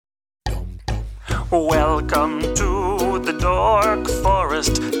Welcome to the Dork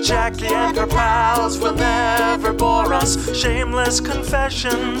Forest. Jackie and her pals will never bore us. Shameless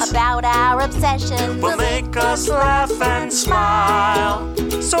confessions about our obsession will make us laugh and smile.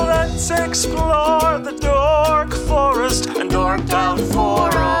 So let's explore the Dork Forest and dork out for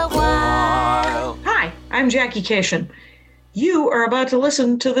a while. Hi, I'm Jackie Cation. You are about to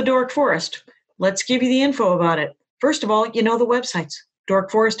listen to the Dork Forest. Let's give you the info about it. First of all, you know the websites.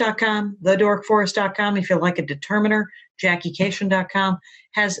 dorkforest.com, thedorkforest.com. If you like a determiner, jackiecation.com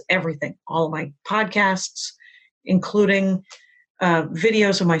has everything. All of my podcasts, including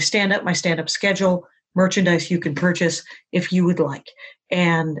videos of my stand-up schedule, merchandise you can purchase if you would like,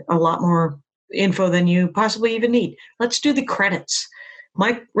 and a lot more info than you possibly even need. Let's do the credits.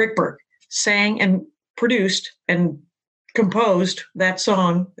 Mike Rickberg sang and produced and composed that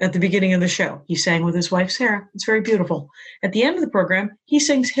song at the beginning of the show. He sang with his wife, Sarah. It's very beautiful. At the end of the program, he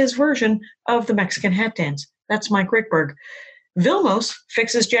sings his version of the Mexican hat dance. That's Mike Rickberg. Vilmos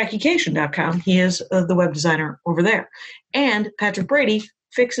fixes JackieCation.com. He is the web designer over there. And Patrick Brady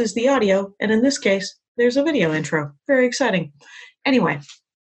fixes the audio. And in this case, there's a video intro. Very exciting. Anyway,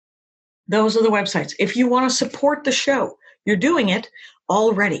 those are the websites. If you want to support the show, you're doing it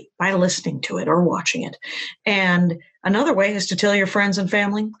already by listening to it or watching it. And another way is to tell your friends and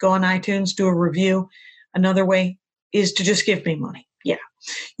family, go on iTunes, do a review. Another way is to just give me money. Yeah.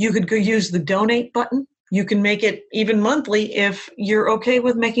 You could go use the donate button. You can make it even monthly if you're okay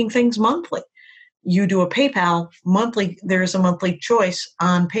with making things monthly. You do a PayPal monthly. There's a monthly choice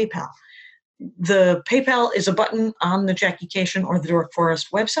on PayPal. The PayPal is a button on the Jackie Cation or the Dork Forest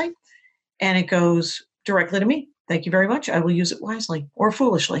website, and it goes directly to me. Thank you very much. I will use it wisely or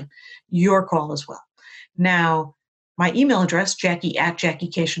foolishly. Your call as well. Now, my email address,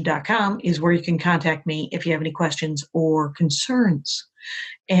 jackie@jackiecation.com, is where you can contact me if you have any questions or concerns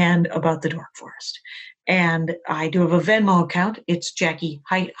and about the Dork Forest. And I do have a Venmo account. It's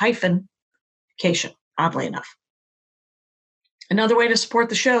Jackie-Cation, oddly enough. Another way to support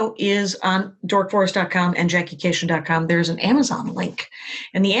the show is on dorkforest.com and jackiecation.com. There's an Amazon link.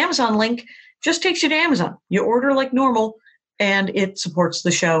 And the Amazon link just takes you to Amazon. You order like normal, and it supports the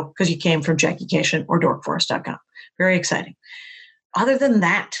show because you came from Jackie Cation or dorkforest.com. Very exciting. Other than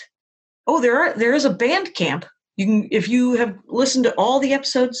that, there is a Bandcamp. You can, if you have listened to all the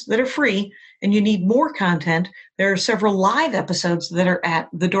episodes that are free and you need more content, there are several live episodes that are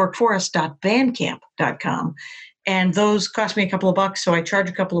at thedorkforest.bandcamp.com. And those cost me a couple of bucks, so I charge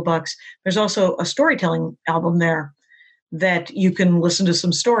a couple of bucks. There's also a storytelling album there that you can listen to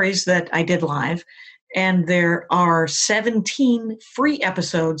some stories that I did live. And there are 17 free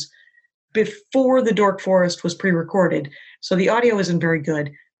episodes before the Dork Forest was pre-recorded. So the audio isn't very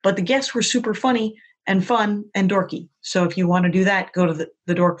good, but the guests were super funny and fun and dorky. So if you want to do that, go to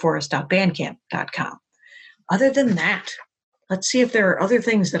thedorkforest.bandcamp.com. Other than that, let's see if there are other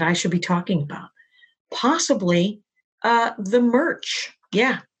things that I should be talking about. Possibly the merch.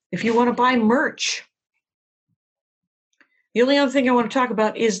 Yeah, if you want to buy merch. The only other thing I want to talk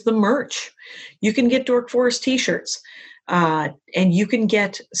about is the merch. You can get Dork Forest t-shirts, and you can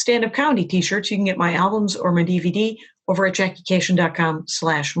get stand-up comedy t-shirts. You can get my albums or my DVD over at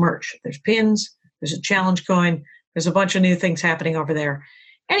jackiecation.com/merch. There's pins, there's a challenge coin, there's a bunch of new things happening over there.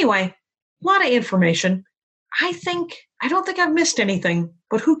 Anyway, a lot of information. I don't think I've missed anything,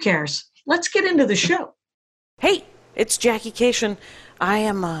 but who cares? Let's get into the show. Hey, it's Jackie Cation. I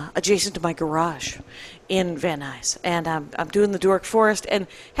am adjacent to my garage in Van Nuys, and I'm doing the Dork Forest and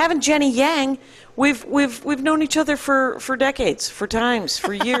having Jenny Yang. We've known each other for decades, for times,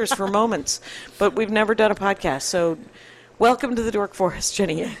 for years, for moments, but we've never done a podcast. So, welcome to the Dork Forest,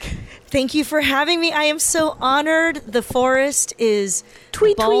 Jenny Yang. Thank you for having me. I am so honored. The forest is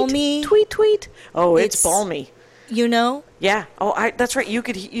balmy. Tweet. Oh, it's balmy. You know? Yeah. Oh, that's right. You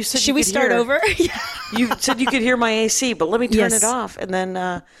said Should we start over? You said you could hear my AC, but let me turn it off. And then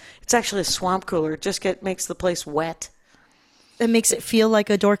it's actually a swamp cooler. It just makes the place wet. It makes it feel like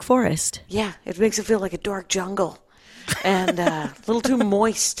a dork forest. Yeah, it makes it feel like a dark jungle. And a little too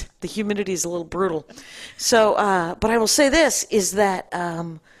moist. The humidity is a little brutal. So, but I will say this, is that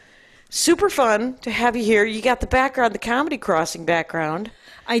super fun to have you here. You got the background, the Comedy Crossing background.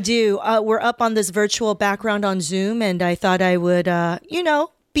 I do. We're up on this virtual background on Zoom, and I thought I would,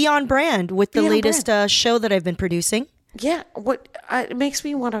 be on brand with the latest show that I've been producing. Yeah, it makes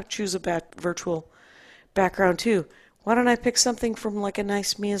me want to choose a virtual background, too. Why don't I pick something from, like, a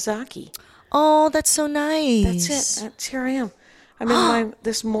nice Miyazaki? Oh, that's so nice. That's it. Here I am. I'm in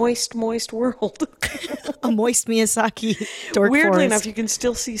this moist world. a moist Miyazaki dork Weirdly forest. enough, you can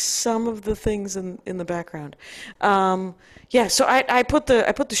still see some of the things in the background. Yeah, so I put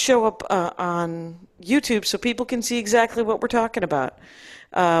the show up on YouTube so people can see exactly what we're talking about.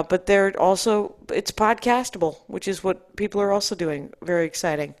 But it's podcastable, which is what people are also doing. Very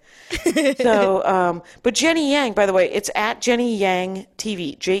exciting. So, but Jenny Yang, by the way, it's at Jenny Yang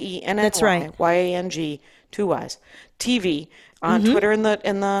TV, JENNY. That's right. YANG, 2 Y's, TV on Twitter and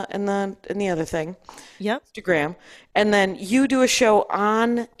the other thing. Yep. Instagram, and then you do a show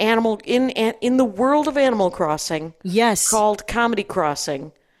on in the world of Animal Crossing. Yes. Called Comedy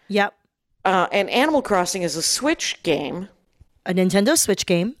Crossing. Yep. And Animal Crossing is a Switch game. A Nintendo Switch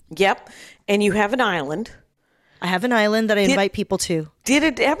game. Yep. And you have an island. I have an island that I invite people to. Did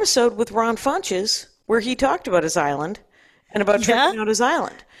an episode with Ron Funches where he talked about his island and about trying out his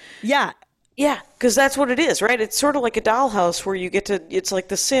island. Yeah. Yeah, because that's what it is, right? It's sort of like a dollhouse where it's like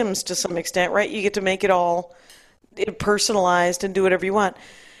The Sims to some extent, right? You get to make it all personalized and do whatever you want,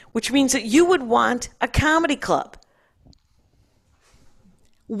 which means that you would want a comedy club.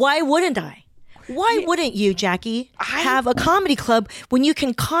 Why wouldn't I? Why wouldn't you, Jackie, have a comedy club when you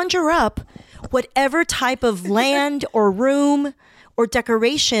can conjure up whatever type of land or room or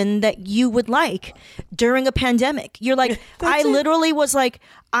decoration that you would like during a pandemic? You're like, I literally was like,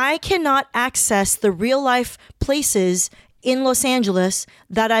 I cannot access the real life places in Los Angeles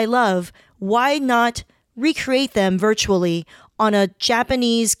that I love. Why not recreate them virtually on a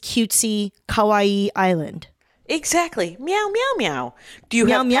Japanese cutesy kawaii island? Exactly. Meow, meow, meow. Do you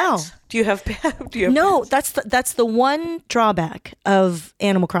Meow, have meow. pets? Do you have No, pets? that's the one drawback of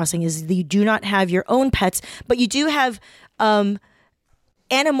Animal Crossing is that you do not have your own pets, but you do have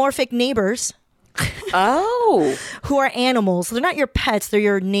anamorphic neighbors. Oh. Who are animals. They're not your pets, they're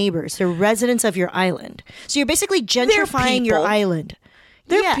your neighbors. They're residents of your island. So you're basically gentrifying your island.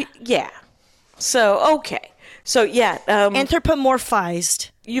 Yeah. So, okay. So, yeah.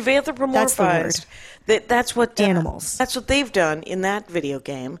 Anthropomorphized. You've anthropomorphized. That's what animals. That's what they've done in that video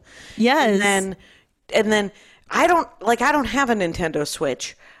game. Yes. And then I don't have a Nintendo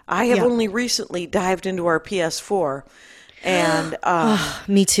Switch. I have only recently dived into our PS4. And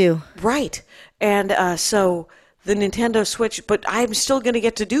me too. Right. And so the Nintendo Switch, but I'm still going to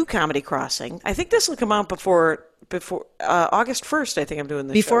get to do Comedy Crossing. I think this will come out before August 1st. I think I'm doing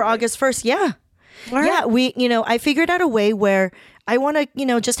this before show, August 1st. Yeah. Right? Yeah, I figured out a way where I want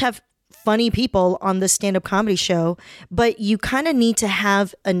to, just have funny people on the stand-up comedy show, but you kind of need to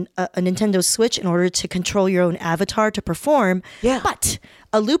have a Nintendo Switch in order to control your own avatar to perform. Yeah. But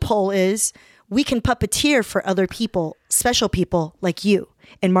a loophole is we can puppeteer for other people, special people like you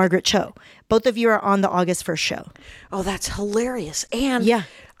and Margaret Cho. Both of you are on the August 1st show. Oh, that's hilarious. And yeah.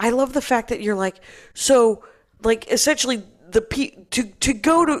 I love the fact that you're essentially to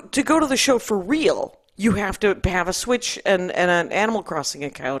go to the show for real, you have to have a Switch and an Animal Crossing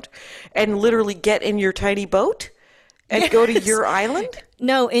account and literally get in your tiny boat and go to your island?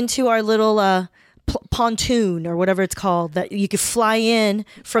 No, into our little pontoon or whatever it's called that you could fly in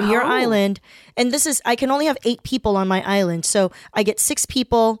from your island. And I can only have 8 people on my island. So I get 6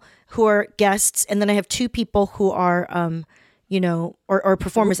 people who are guests, and then I have 2 people who are, or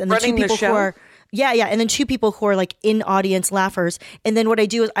performers, and then 2 people who are. Yeah, and then 2 people who are like in audience laughers. And then what I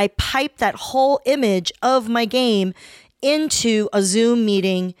do is I pipe that whole image of my game into a Zoom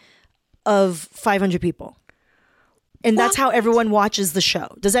meeting of 500 people. And that's how everyone watches the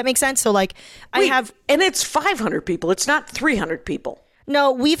show. Does that make sense? So and it's 500 people. It's not 300 people.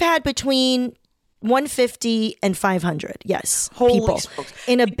 No, we've had between 150 and 500. Yes. Holy people smokes.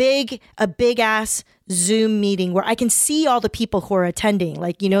 In a big ass Zoom meeting where I can see all the people who are attending.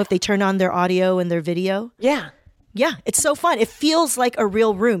 Like, if they turn on their audio and their video. Yeah. Yeah, it's so fun. It feels like a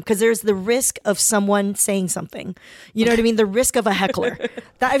real room because there's the risk of someone saying something. You know what I mean? The risk of a heckler.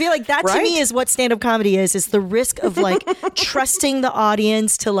 I feel like that to me is what stand-up comedy is the risk of trusting the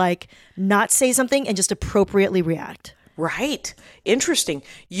audience to not say something and just appropriately react. Right. Interesting.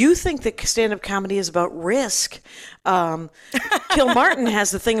 You think that stand-up comedy is about risk. Kilmartin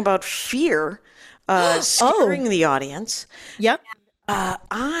has the thing about fear, scaring the audience. Yep.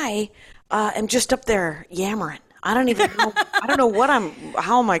 I am just up there yammering. I don't even know. I don't know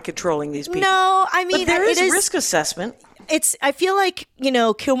how am I controlling these people? No, I mean, but there is risk assessment. I feel like,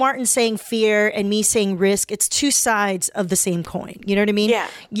 Kilmartin saying fear and me saying risk, it's 2 sides of the same coin. You know what I mean? Yeah.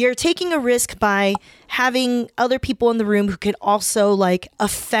 You're taking a risk by having other people in the room who can also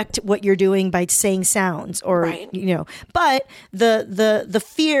affect what you're doing by saying sounds or, but the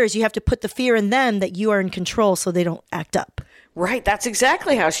fears, you have to put the fear in them that you are in control so they don't act up. Right. That's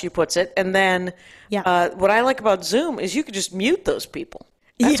exactly how she puts it. And then what I like about Zoom is you could just mute those people.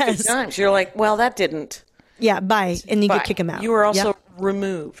 That's good times. You're like, well, that didn't Yeah, bye. And you Bye. could kick them out. You were also Yep.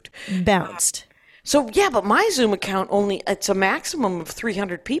 removed. Bounced. So yeah, but my Zoom account it's a maximum of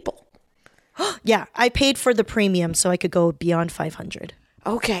 300 people. Yeah, I paid for the premium so I could go beyond 500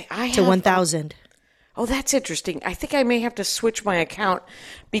 Okay, to 1,000. Oh, that's interesting. I think I may have to switch my account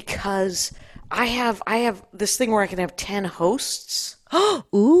because I have this thing where I can have 10 hosts.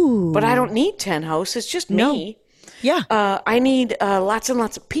 Ooh. But I don't need 10 hosts. It's just me. Yeah, I need lots and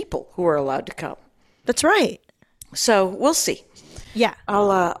lots of people who are allowed to come. that's right. So we'll see. Yeah.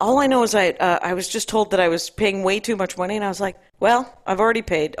 All I know is I was just told that I was paying way too much money, and I was like, well, I've already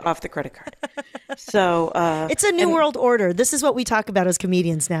paid off the credit card. So It's a new world order. This is what we talk about as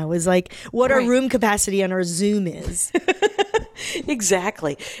comedians now, is like what our Right. room capacity on our Zoom is.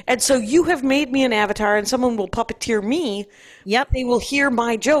 exactly. And so you have made me an avatar, and someone will puppeteer me. Yep. They will hear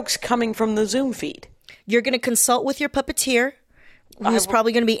my jokes coming from the Zoom feed. You're going to consult with your puppeteer, who's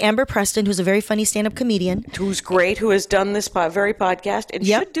probably going to be Amber Preston, who's a very funny stand-up comedian. Who's great, who has done this very podcast, and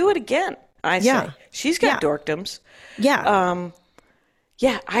Yep. should do it again, I say. Yeah. She's got Yeah. dorkdoms. Yeah.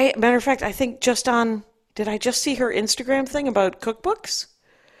 Yeah, matter of fact, I think did I just see her Instagram thing about cookbooks?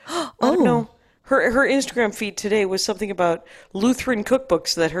 I don't know. Her Instagram feed today was something about Lutheran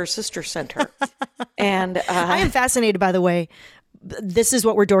cookbooks that her sister sent her. And I am fascinated, by the way. This is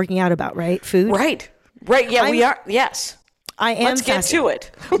what we're dorking out about, right? Food? Right, yeah, we are. Yes. I am Let's get to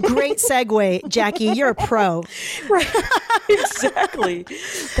it. Great segue, Jackie. You're a pro. Right. Exactly.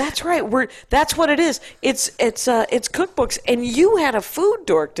 That's right. That's what it is. It's cookbooks, and you had a food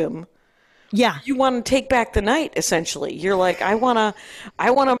dorkdom. Yeah. You want to take back the night, essentially. You're like, I want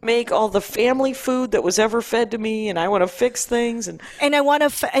to make all the family food that was ever fed to me, and I want to fix things. And And I want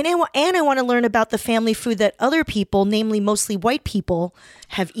to, and I want to learn about the family food that other people, namely mostly white people,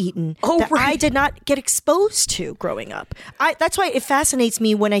 have eaten that I did not get exposed to growing up. That's why it fascinates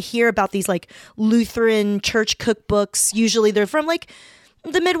me when I hear about these like Lutheran church cookbooks. Usually they're from like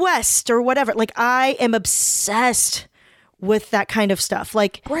the Midwest or whatever. Like I am obsessed with that kind of stuff.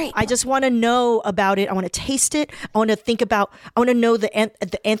 Like, Right. I just want to know about it. I want to taste it. I want to know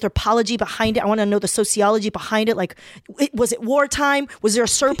the anthropology behind it. I want to know the sociology behind it. Like, was it wartime? Was there a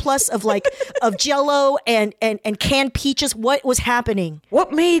surplus of like, of Jell-O and canned peaches? What was happening?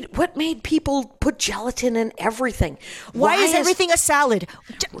 what made people put gelatin in everything? Why is everything a salad?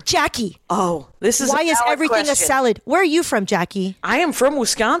 Jackie, Oh, this is why a is valid everything a question. salad? Where are you from, Jackie? I am from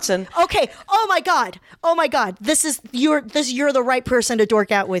Wisconsin. Okay. Oh my God. You're the right person to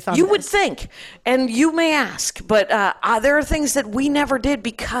dork out with on You this. would think, and you may ask, but there are things that we never did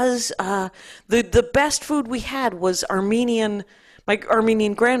because the best food we had was my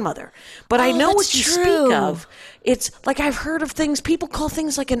Armenian grandmother. But I know what that's you true. speak of. It's like I've heard of things, people call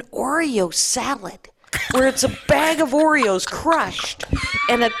things like an Oreo salad, where it's a bag of Oreos crushed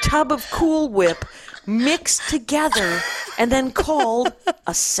and a tub of Cool Whip mixed together and then called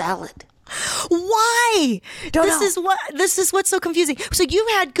a salad. Why? Don't This know. is what's so confusing. So you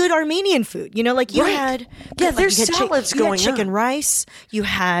had good Armenian food, like you Right. had. Yeah, like there's you had salads you had going chicken on. rice. You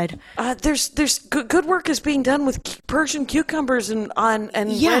had There's good work is being done with Persian cucumbers and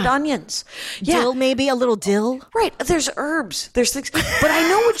Yeah. red onions. Yeah, dill, maybe a little dill. right. There's herbs. There's things, but I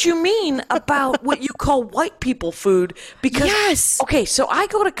know what you mean about what you call white people food because Yes. Okay, so I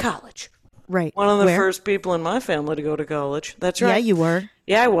go to college. Right. One of the Where? first people in my family to go to college. That's right. Yeah, you were.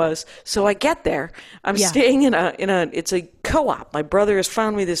 Yeah, I was. So I get there. I'm Yeah. staying in a it's a co-op. My brother has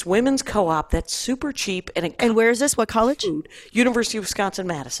found me this women's co-op that's super cheap and it And where is this? What college? food. University of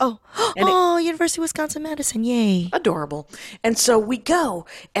Wisconsin-Madison. And Oh, University of Wisconsin-Madison. Yay. adorable. And so we go,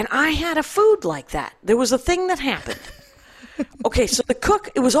 and I had a food like that. There was a thing that happened. Okay, so the cook,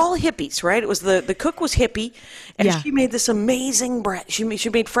 it was all hippies, right? It was the cook was hippie, and Yeah. she made this amazing bread. She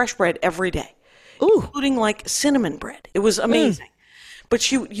made fresh bread every day, Ooh. including like cinnamon bread. It was amazing. But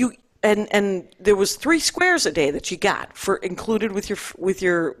and there was 3 squares a day that you got for included with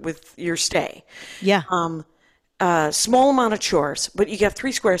your stay. Yeah. Small amount of chores, but you got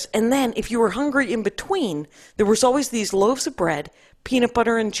 3 squares. And then if you were hungry in between, there was always these loaves of bread, peanut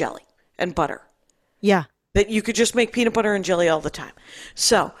butter and jelly and butter. Yeah. That you could just make peanut butter and jelly all the time.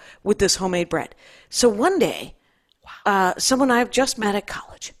 So, with this homemade bread. So one day, someone I've just met at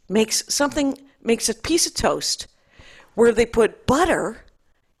college makes a piece of toast where they put butter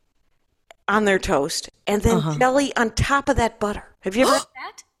on their toast and then jelly on top of that butter. Have you ever had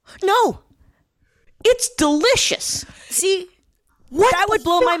that? No. It's delicious. See, What that the would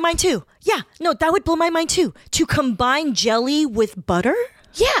blow my fuck? mind too. Yeah. No, that would blow my mind too. To combine jelly with butter?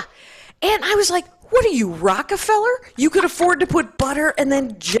 Yeah. And I was like, What are you, Rockefeller? You could afford to put butter and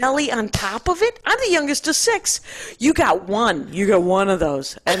then jelly on top of it? I'm the youngest of 6. You got one. You got one of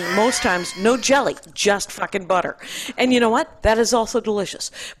those. And most times, no jelly, just fucking butter. And you know what? That is also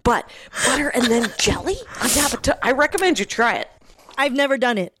delicious. But butter and then jelly on top of I recommend you try it. I've never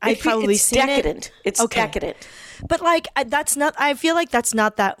done it. I've probably seen decadent. it. It's decadent. But like that's not. I feel like that's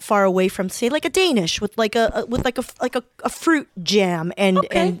not that far away from, say, like a Danish with like a fruit jam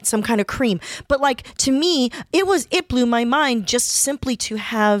and some kind of cream. But like to me, it blew my mind just simply to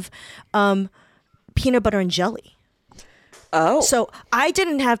have peanut butter and jelly. Oh, so I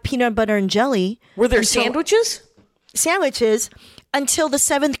didn't have peanut butter and jelly. Were there sandwiches? Sandwiches until the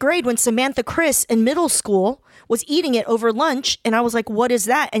 7th grade when Samantha Chris in middle school was eating it over lunch, and I was like, "What is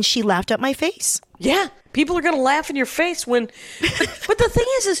that?" And she laughed at my face. Yeah. People are going to laugh in your face when, but the thing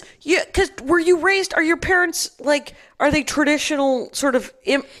is because were you raised, are your parents like, are they traditional sort of,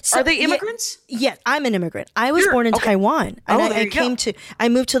 are they immigrants? Yeah, I'm an immigrant. I was born in Taiwan. And I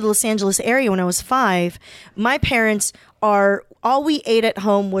moved to the Los Angeles area when I was 5. My parents all we ate at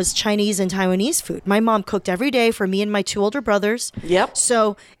home was Chinese and Taiwanese food. My mom cooked every day for me and my 2 older brothers. Yep.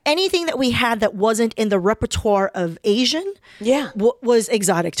 So anything that we had that wasn't in the repertoire of Asian was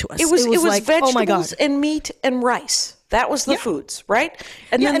exotic to us. It was like, vegetables oh my God. And meat and rice. That was the foods, right?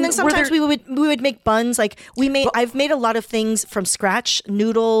 And then sometimes we would make buns. Like I've made a lot of things from scratch,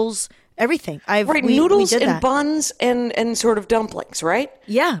 noodles, everything. Noodles and that. Buns and sort of dumplings, right?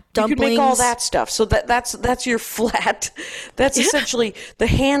 Yeah, dumplings. You could make all that stuff. So that's your flat. That's essentially the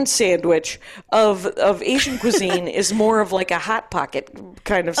hand sandwich of Asian cuisine is more of like a hot pocket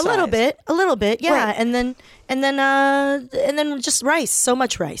kind of size. A little bit, yeah. Right. And then just rice. So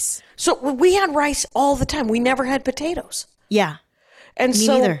much rice. So we had rice all the time. We never had potatoes. Yeah. And Me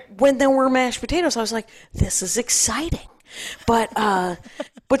neither. When there were mashed potatoes, I was like, this is exciting. But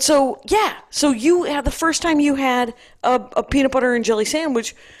so you had the first time you had a peanut butter and jelly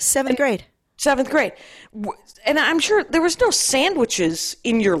sandwich. 7th grade. 7th grade. And I'm sure there was no sandwiches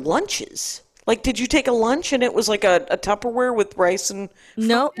in your lunches. Like, did you take a lunch and it was like a Tupperware with rice and...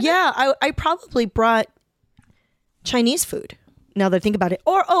 No, yeah, I probably brought Chinese food, now that I think about it.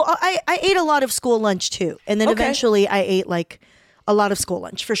 I ate a lot of school lunch too. And then eventually I ate like a lot of school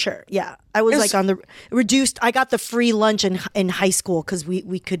lunch for sure. Yeah. I was like on the reduced, I got the free lunch in high school because we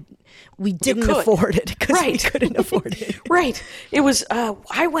didn't afford it because we couldn't afford it. Right. It was,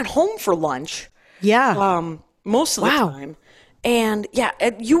 I went home for lunch. Yeah. Most of the time. And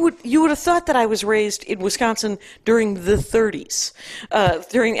you would have thought that I was raised in Wisconsin during the 30s,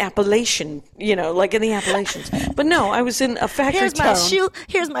 during Appalachian, like in the Appalachians. But no, I was in a factory town.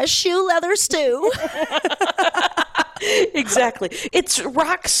 Here's my shoe leather stew. Exactly. It's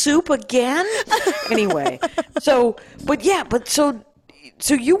rock soup again. Anyway, so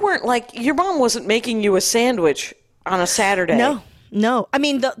you weren't like, your mom wasn't making you a sandwich on a Saturday. No. I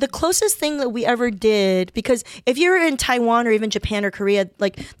mean, the closest thing that we ever did, because if you're in Taiwan or even Japan or Korea,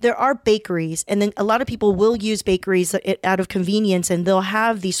 like there are bakeries, and then a lot of people will use bakeries out of convenience, and they'll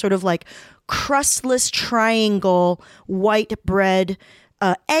have these sort of like crustless triangle white bread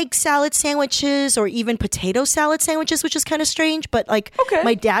egg salad sandwiches or even potato salad sandwiches, which is kind of strange. But like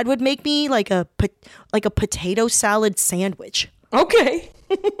my dad would make me like a potato salad sandwich. Okay.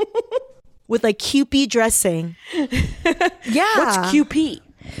 With like Kewpie dressing. Yeah. What's Kewpie?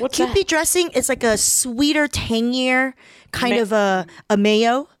 Kewpie dressing is like a sweeter, tangier kind of a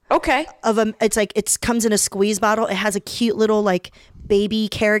mayo. Okay. It's like it comes in a squeeze bottle. It has a cute little like baby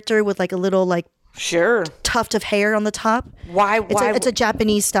character with like a little like tuft of hair on the top. Why? It's a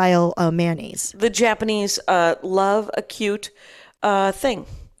Japanese style mayonnaise. The Japanese love a cute thing.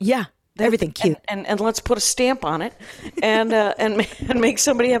 Yeah. Everything cute, and let's put a stamp on it, and make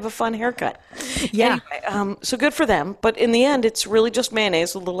somebody have a fun haircut. Yeah. Anyway, so good for them. But in the end, it's really just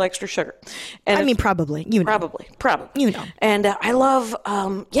mayonnaise with a little extra sugar. And I mean, probably. Probably. And I love.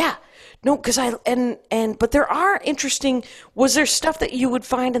 No, because but there are interesting. Was there stuff that you would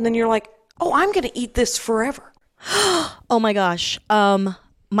find, and then you're like, oh, I'm going to eat this forever? Oh my gosh.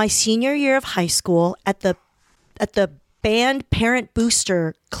 My senior year of high school at the band parent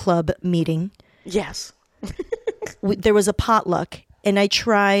booster club meeting. Yes. There was a potluck, and I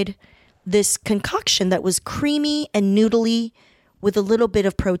tried this concoction that was creamy and noodly with a little bit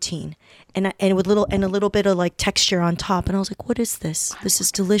of protein and a little bit of like texture on top. And I was like, what is this? This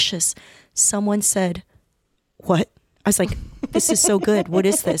is delicious. Someone said, what? I was like, this is so good. What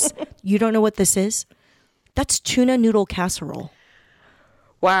is this? You don't know what this is? That's tuna noodle casserole.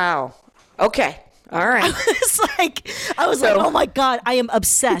 Wow. Okay. All right. I was like, oh my God, I am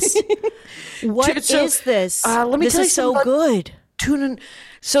obsessed. What is this? Let me this tell is you so good. Tuna.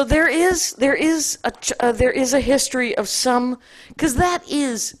 So there is a history of some, because that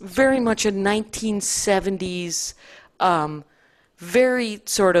is very much a 1970s, very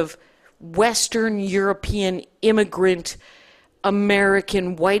sort of Western European immigrant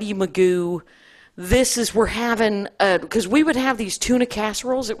American Whitey Magoo. We're having, because we would have these tuna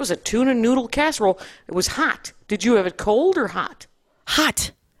casseroles. It was a tuna noodle casserole. It was hot. Did you have it cold or hot? Hot.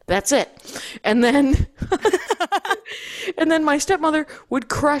 That's it. And then and then my stepmother would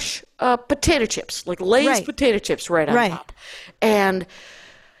crush potato chips, like Lay's potato chips right on top. And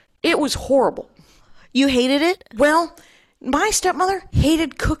it was horrible. You hated it? Well, my stepmother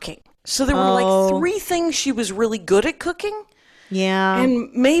hated cooking. So there were like 3 things she was really good at cooking. Yeah.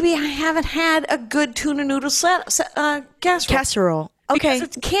 And maybe I haven't had a good tuna noodle casserole. Okay. Because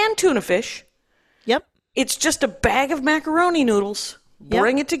it's canned tuna fish. Yep. It's just a bag of macaroni noodles.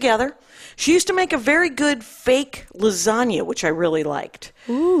 Bring it together. She used to make a very good fake lasagna, which I really liked.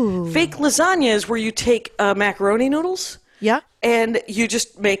 Ooh. Fake lasagna is where you take macaroni noodles. Yeah. And you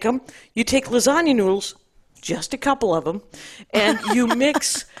just make them. You take lasagna noodles, just a couple of them, and you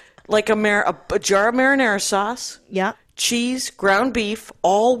mix like a jar of marinara sauce. Yeah. Cheese, ground beef,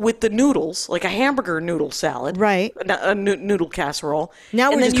 all with the noodles, like a hamburger noodle salad. Right. A noodle casserole. Now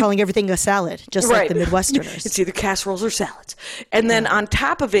and we're just calling everything a salad, just like the Midwesterners. It's either casseroles or salads. And then on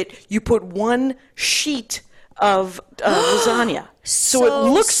top of it, you put 1 sheet of lasagna. So it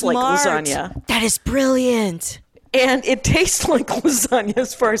looks smart. like lasagna. That is brilliant. And it tastes like lasagna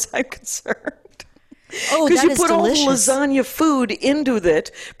as far as I'm concerned. Oh, because that you is put delicious. all the lasagna food into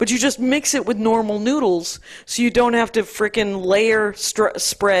it, but you just mix it with normal noodles, so you don't have to frickin' layer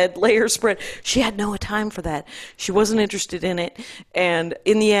spread. She had no time for that. She wasn't interested in it, and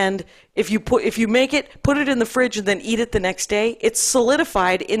in the end, if you make it, put it in the fridge, and then eat it the next day, it's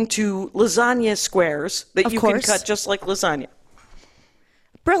solidified into lasagna squares that you can cut just like lasagna.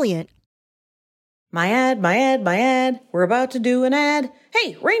 Brilliant. My ad. We're about to do an ad.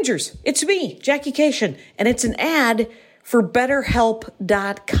 Hey, Rangers, it's me, Jackie Cation, and it's an ad for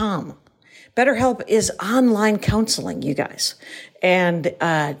BetterHelp.com. BetterHelp is online counseling, you guys. And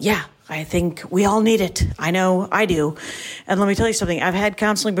I think we all need it. I know I do. And let me tell you something. I've had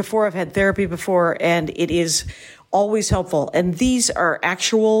counseling before. I've had therapy before, and it is always helpful. And these are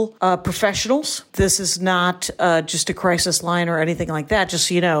actual professionals. This is not just a crisis line or anything like that, just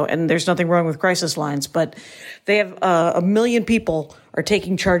so you know. And there's nothing wrong with crisis lines, but they have 1 million people are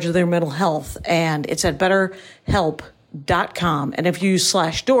taking charge of their mental health. And it's at BetterHelp.com. And if you use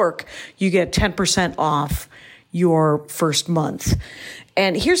 /dork, you get 10% off your first month.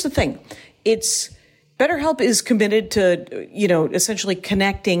 And here's the thing. BetterHelp is committed to, essentially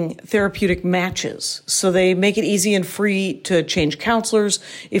connecting therapeutic matches. So they make it easy and free to change counselors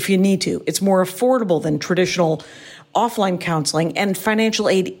if you need to. It's more affordable than traditional offline counseling, and financial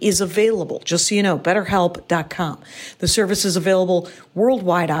aid is available. Just so you know, BetterHelp.com. The service is available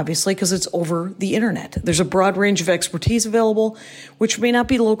worldwide, obviously, because it's over the internet. There's a broad range of expertise available, which may not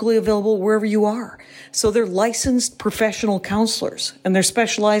be locally available wherever you are. So they're licensed professional counselors, and they're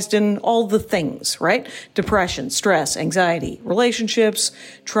specialized in all the things, right? Depression, stress, anxiety, relationships,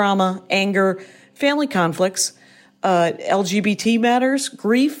 trauma, anger, family conflicts, LGBT matters,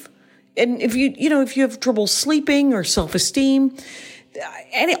 grief. And if you have trouble sleeping or self-esteem,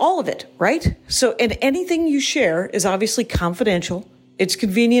 all of it, right? So, and anything you share is obviously confidential. It's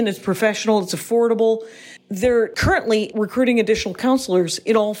convenient, it's professional, it's affordable. They're currently recruiting additional counselors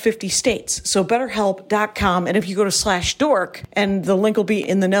in all 50 states. So BetterHelp.com. And if you go to /dork, and the link will be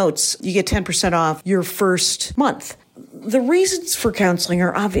in the notes, you get 10% off your first month. The reasons for counseling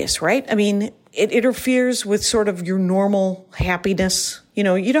are obvious, right? I mean, it interferes with sort of your normal happiness. You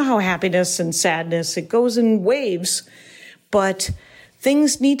know how happiness and sadness, it goes in waves, but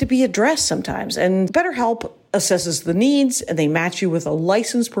things need to be addressed sometimes. And BetterHelp assesses the needs, and they match you with a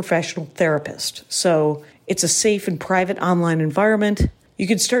licensed professional therapist. So it's a safe and private online environment. You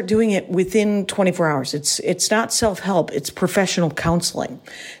can start doing it within 24 hours. It's not self-help, it's professional counseling.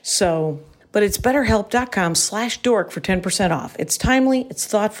 But it's BetterHelp.com /dork for 10% off. It's timely, it's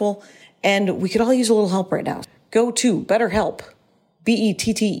thoughtful, and we could all use a little help right now. Go to BetterHelp,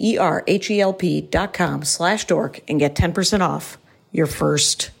 BetterHelp.com /dork, and get 10% off your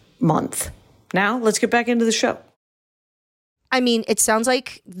first month. Now, let's get back into the show. I mean, it sounds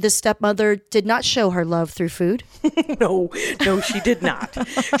like the stepmother did not show her love through food. No, she did not.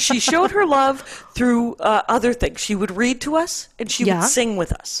 She showed her love through other things. She would read to us, and she would sing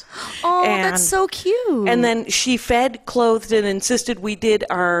with us. Oh, that's so cute. And then she fed, clothed, and insisted we did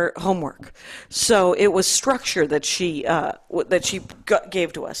our homework. So it was structure that she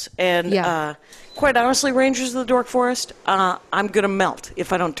gave to us. And quite honestly, Rangers of the Dork Forest, I'm going to melt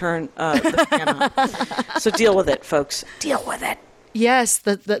if I don't turn the fan on. So deal with it, folks. Deal with it. Yes,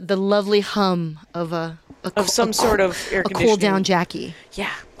 the lovely hum of Some sort of air a conditioning. cool down Jackie.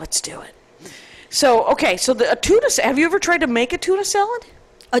 Yeah, let's do it. So, okay, so a tuna, have you ever tried to make a tuna salad?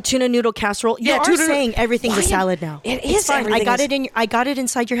 A tuna noodle casserole. You are tuna- saying everything's a Why- salad now. It It's is. fine. I Everything got is- I got it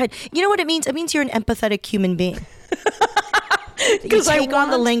inside your head. You know what it means? It means you're an empathetic human being. You 'Cause I take on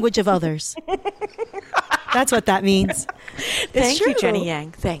the want- language of others. That's what that means. Thank you, true. Jenny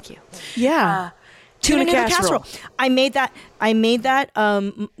Yang. Thank you. Yeah. Tuna noodle casserole. I made that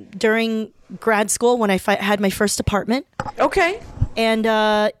during grad school when I had my first apartment, Okay. and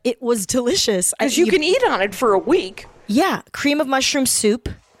it was delicious. Because you can eat on it for a week. Yeah, cream of mushroom soup.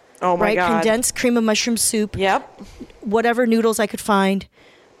 Oh, my right, God. condensed cream of mushroom soup. Yep. Whatever noodles I could find,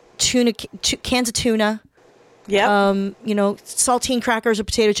 cans of tuna. Yep. Saltine crackers or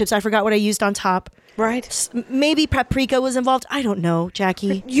potato chips. I forgot what I used on top. right. Maybe paprika was involved. I don't know,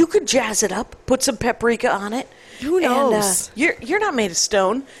 Jackie. You could jazz it up, put some paprika on it. Who knows? And, you're not made of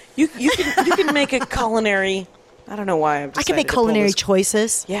stone. You can make a culinary. I don't know why I've decided I can make to pull culinary this-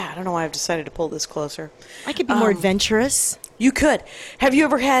 choices. Yeah, I don't know why I've decided to pull this closer. I could be more adventurous. You could. Have you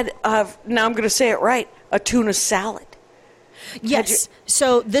ever had? Now I'm going to say it right. A tuna salad. Yes.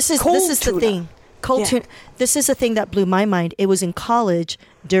 So this is Cold the tuna. thing. Cold Yeah. tuna. This is the thing that blew my mind. It was in college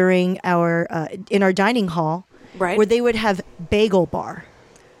during our in our dining hall, Right. where they would have bagel bar,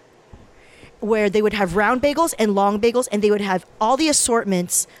 where they would have round bagels and long bagels, and they would have all the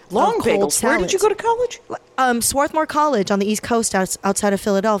assortments Long of cold bagels. Where did you go to college? Swarthmore College on the East Coast, outside of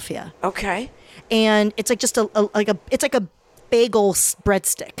Philadelphia, Okay. and it's like just it's like a bagel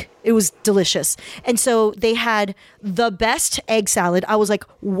breadstick. It was delicious. And so they had the best egg salad. I was like,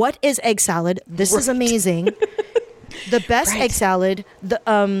 what is egg salad? This is amazing. The best Right. egg salad, the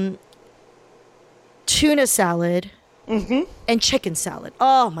tuna salad, and chicken salad.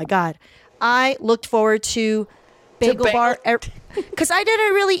 Oh my God. I looked forward to bagel bagel. bar because I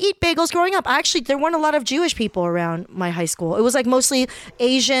didn't really eat bagels growing up. Actually, there weren't a lot of Jewish people around my high school. It was like mostly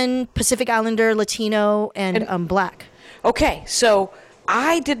Asian, Pacific Islander, Latino, and black. Okay, so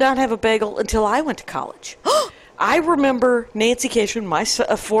I did not have a bagel until I went to college. I remember Nancy Cation, my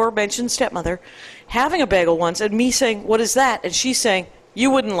aforementioned stepmother, having a bagel once and me saying, "What is that?" And she saying,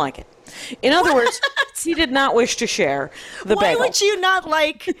 "You wouldn't like it." In other words, she did not wish to share the Why bagel. would you not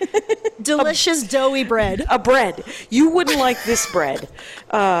like delicious doughy bread? A bread. You wouldn't like this bread.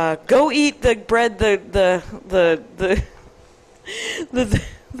 Go eat the bread,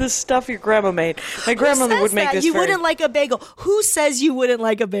 the stuff your grandma made. My grandmother Who would says make that? this You very... wouldn't like a bagel. Who says you wouldn't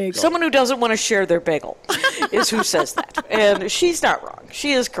like a bagel? Someone who doesn't want to share their bagel is who says that. And she's not wrong.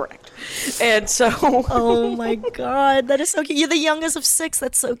 She is correct. And so... Oh my God, that is so cute. You're the youngest of 6.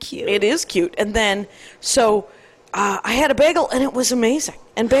 That's so cute. It is cute. And then, so I had a bagel, and it was amazing.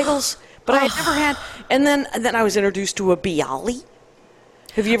 And bagels, but I had never had... And then I was introduced to a bialy.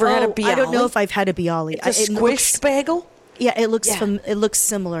 Have you ever had a bialy? I don't know if I've had a bialy. It's a squished bagel? Yeah, it looks Yeah. it looks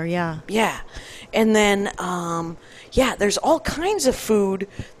similar. Yeah. Yeah. And then, there's all kinds of food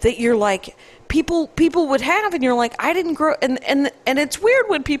that you're like, people would have, and you're like, I didn't grow, and it's weird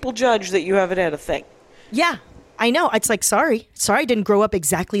when people judge that you haven't had a thing. Yeah, I know. It's like, sorry, I didn't grow up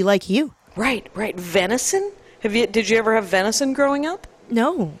exactly like you. Right. Venison? Did you ever have venison growing up?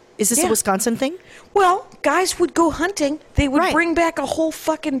 No. Is this Yeah. a Wisconsin thing? Well, guys would go hunting. They would Right. bring back a whole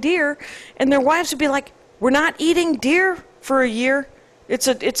fucking deer, and their wives would be like, "We're not eating deer for a year. It's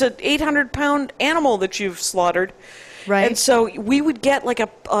a 800-pound animal that you've slaughtered." Right. And so we would get like a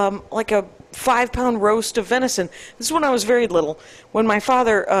 5-pound roast of venison. This is when I was very little. When my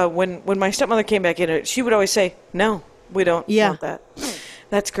father, when my stepmother came back in, she would always say, "No, we don't want that."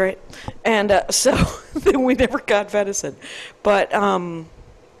 That's great. And so then we never got venison, but.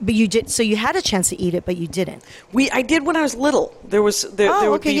 But you did. So you had a chance to eat it, but you didn't. I did when I was little. There would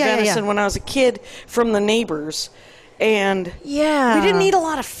okay, be yeah, venison yeah. when I was a kid from the neighbors, and Yeah. we didn't eat a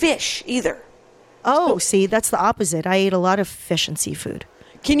lot of fish either. Oh, see, that's the opposite. I ate a lot of fish and seafood.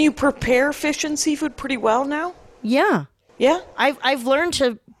 Can you prepare fish and seafood pretty well now? Yeah. Yeah. I've learned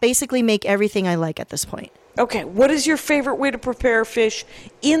to basically make everything I like at this point. Okay. What is your favorite way to prepare fish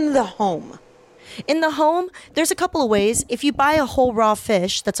in the home? In the home, there's a couple of ways. If you buy a whole raw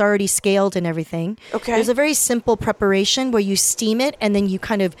fish that's already scaled and everything, Okay. there's a very simple preparation where you steam it and then you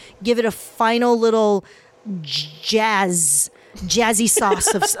kind of give it a final little jazzy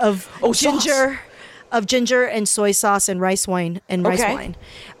sauce of Oh, ginger. Of ginger and soy sauce and rice wine and rice Okay. wine,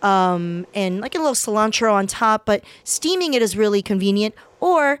 and like a little cilantro on top. But steaming it is really convenient.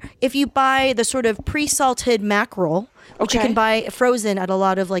 Or if you buy the sort of pre-salted mackerel, which you Okay. can buy frozen at a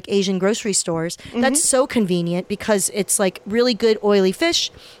lot of like Asian grocery stores. That's so convenient because it's like really good oily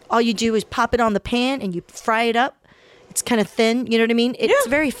fish. All you do is pop it on the pan and you fry it up. It's kind of thin, you know what I mean? It's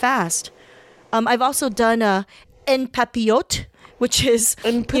very fast. I've also done en papillote, which is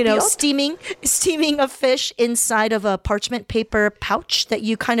steaming a fish inside of a parchment paper pouch that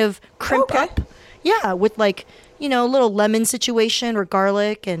you kind of crimp Okay. up. Yeah, with like a little lemon situation or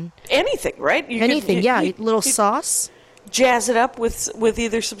garlic and Anything, right? You anything. could- Little sauce. Jazz it up with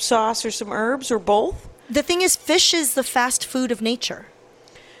either some sauce or some herbs or both, The thing is, fish is the fast food of nature.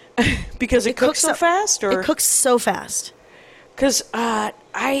 because it cooks so up- fast, or It cooks so fast. because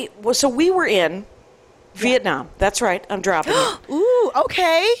so we were in Vietnam. That's right. I'm dropping it. Ooh,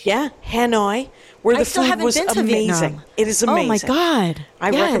 okay. Yeah, Hanoi, where I the still food haven't was been to amazing. Vietnam. It is amazing. Oh my god!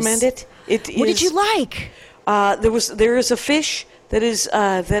 I Yes. recommend it. What What did you like? There is a fish that is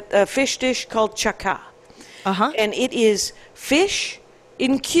a fish dish called chaka, and it is fish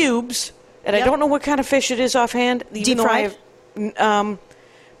in cubes. And I Yep. don't know what kind of fish it is offhand. Even Deep though fried?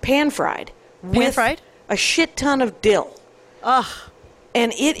 pan fried with fried? a shit ton of dill. Ugh,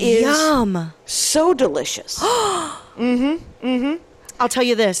 And it is yum! so delicious. I'll tell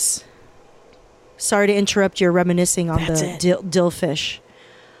you this. Sorry to interrupt your reminiscing on That's the it. dill fish.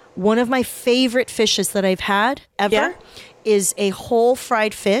 One of my favorite fishes that I've had ever Yeah? is a whole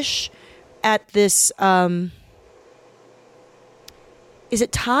fried fish at this. Is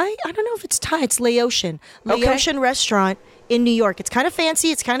it Thai? I don't know if it's Thai. It's Laotian. Okay. Laotian restaurant in New York. It's kind of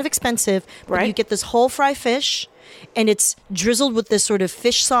fancy. It's kind of expensive. But Right. you get this whole fry fish, and it's drizzled with this sort of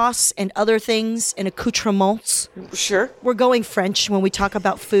fish sauce and other things and accoutrements. Sure. We're going French when we talk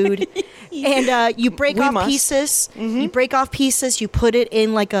about food. And you break We off must. pieces. You break off pieces. You put it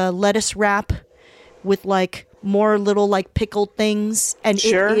in like a lettuce wrap with like more little like pickled things. And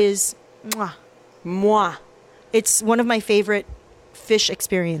Sure. it is, mwah. Moi. It's one of my favorite fish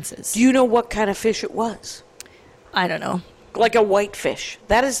experiences. Do you know what kind of fish it was? I don't know. Like a white fish.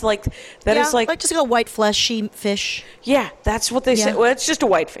 That is like like just like a white fleshy fish. yeah, that's what they say. Yeah. Well, it's just a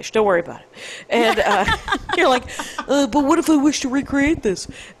white fish. Don't worry about it. And you're like, but what if I wish to recreate this?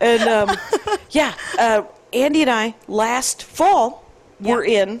 And Andy and I last fall were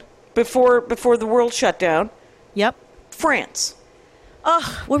in before the world shut down. Yep. France.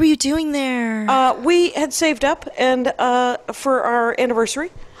 What were you doing there? We had saved up and for our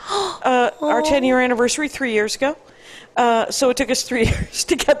anniversary, our 10-year anniversary 3 years ago. So it took us 3 years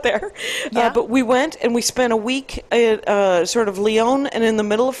to get there. Yeah. But we went and we spent a week at sort of Lyon and in the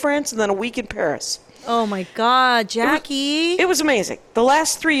middle of France, and then a week in Paris. oh my God, Jackie. It was amazing. The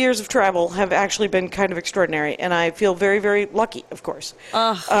last 3 years of travel have actually been kind of extraordinary, and I feel very, very lucky, of course.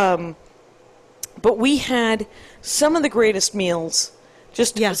 But we had some of the greatest meals.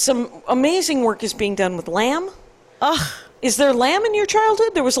 Just Yeah. some amazing work is being done with lamb. Ugh. Is there lamb in your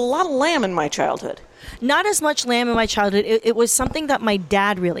childhood? There was a lot of lamb in my childhood. Not as much lamb in my childhood. It was something that my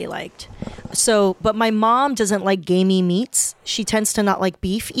dad really liked. So, but my mom doesn't like gamey meats. She tends to not like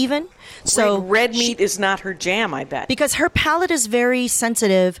beef even. So Like, red meat is not her jam, I bet. because her palate is very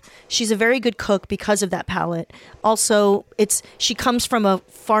sensitive, she's a very good cook because of that palate. Also, she comes from a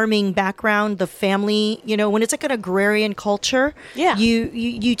farming background. The family, when it's like an agrarian culture, Yeah.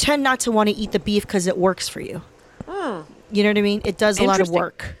 you tend not to want to eat the beef because it works for you. You know what I mean? It does a lot of Interesting.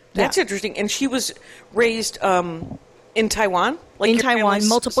 work. That's Yeah. interesting. And she was raised in Taiwan? Like In your Taiwan, family's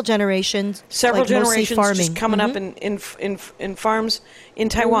multiple generations, several like mostly generations farming. just coming up in farms in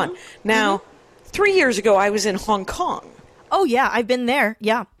Taiwan. Now, 3 years ago, I was in Hong Kong. Oh yeah, I've been there.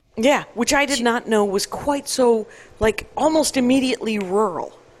 Yeah. Yeah, which I did not know was quite so, like, almost immediately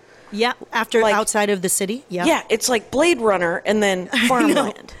rural. Yeah, after Like- outside of the city. Yeah. Yeah, it's like Blade Runner and then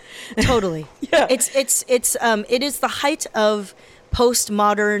farmland. Totally. Yeah. It is the height of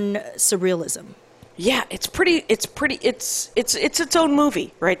postmodern surrealism. Yeah, it's its own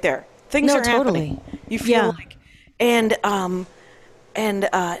movie right there. Things No, are happening. totally. You feel Yeah. like,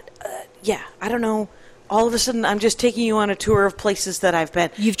 yeah, I don't know. All of a sudden, I'm just taking you on a tour of places that I've been.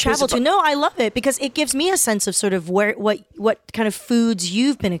 You've traveled to. No, I love it because it gives me a sense of sort of what kind of foods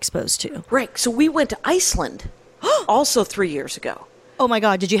you've been exposed to. Right. So we went to Iceland, also 3 years ago. Oh my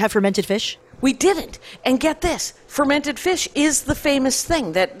God, did you have fermented fish? We didn't. And get this, fermented fish is the famous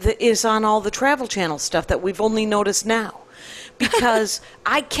thing that is on all the Travel Channel stuff that we've only noticed now. Because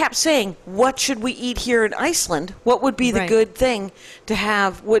I kept saying, what should we eat here in Iceland? What would be the Right. good thing to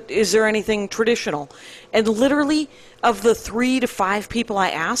have? Is there anything traditional? And literally, of the 3 to 5 people I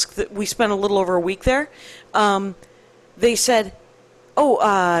asked, that we spent a little over a week there, they said,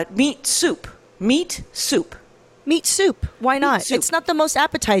 meat soup. Meat soup. Meat soup. Why not? soup. It's not the most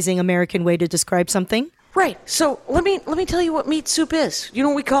appetizing American way to describe something. Right. So let me tell you what meat soup is. You know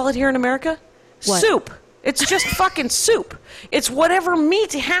what we call it here in America? What? Soup. It's just fucking soup. It's whatever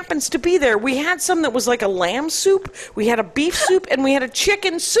meat happens to be there. We had some that was like a lamb soup, we had a beef soup, and we had a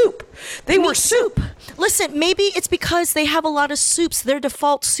chicken soup. They were soup. Listen, maybe it's because they have a lot of soups. Their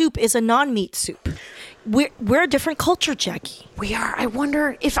default soup is a non-meat soup. We're a different culture, Jackie. We are. I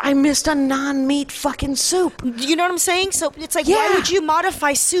wonder if I missed a non-meat fucking soup. You know what I'm saying? So it's like, Yeah. why would you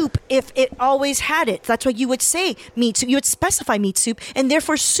modify soup if it always had it? That's what you would say, meat soup. You would specify meat soup, and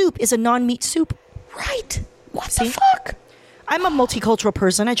therefore soup is a non-meat soup. Right. What See? the fuck? I'm a multicultural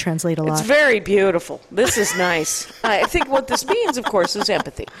person. I translate a lot. It's very beautiful. This is nice. I think what this means, of course, is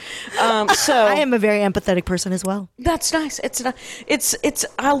empathy. So I am a very empathetic person as well. that's nice. It's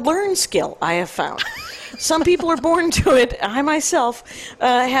a learned skill I have found. Some people are born to it. I myself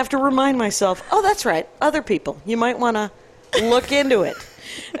have to remind myself. Oh, that's right. Other people, you might want to look into it.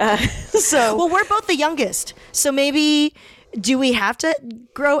 Well, we're both the youngest, so maybe. Do we have to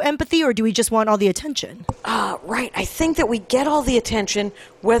grow empathy, or do we just want all the attention? Right. I think that we get all the attention,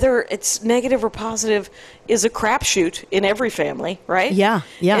 whether it's negative or positive, is a crapshoot in every family, right? Yeah,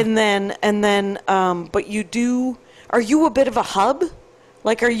 yeah. And then, but you do. Are you a bit of a hub?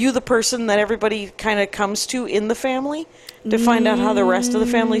 Like, are you the person that everybody kind of comes to in the family to find out how the rest of the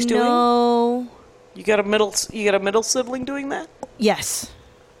family's doing? No. You got a middle sibling doing that? Yes,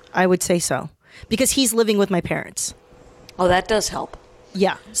 I would say so, because he's living with my parents. Oh, that does help.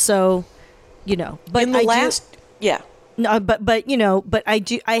 Yeah. So, but In the last, yeah. No, but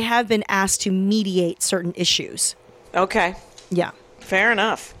I have been asked to mediate certain issues. Okay. Yeah. Fair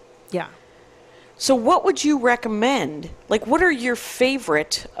enough. Yeah. So what would you recommend? Like, what are your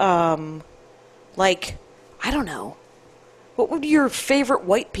favorite, I don't know. What would be your favorite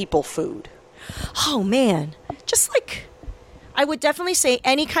white people food? Oh man, just like. I would definitely say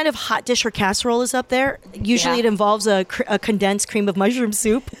any kind of hot dish or casserole is up there. Usually it involves a condensed cream of mushroom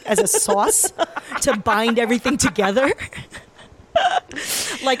soup as a sauce to bind everything together.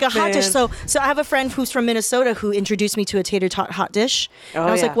 Like a hot dish. So I have a friend who's from Minnesota who introduced me to a tater tot hot dish. And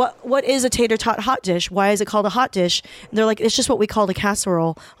I was like, what is a tater tot hot dish? Why is it called a hot dish? And they're like, it's just what we call a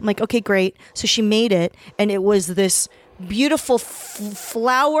casserole. I'm like, okay, great. So she made it, and it was this beautiful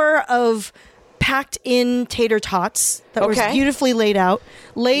flower of packed in tater tots that was beautifully laid out.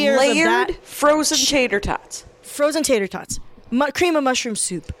 Layered of that. Frozen tater tots. Frozen tater tots. Cream of mushroom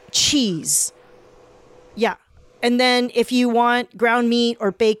soup. Cheese. Yeah. And then if you want ground meat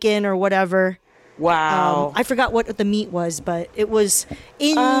or bacon or whatever. Wow. I forgot what the meat was, but it was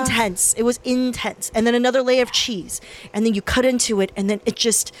intense. It was intense. And then another layer of cheese. And then you cut into it, and then it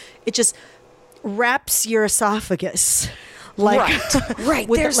just wraps your esophagus. Right.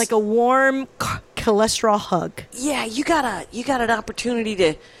 With like a warm cholesterol hug. Yeah, you got an opportunity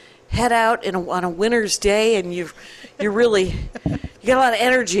to head out on a winter's day, and you got a lot of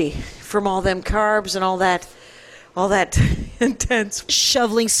energy from all them carbs and all that intense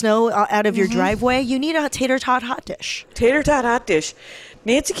shoveling snow out of your driveway. You need a tater tot hot dish. Tater tot hot dish.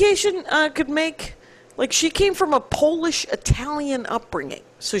 Nancy Cation could make, like, she came from a Polish Italian upbringing,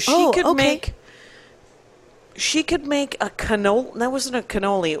 so she could make. She could make a cannoli. That wasn't a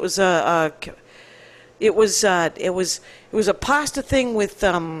cannoli. It was a pasta thing with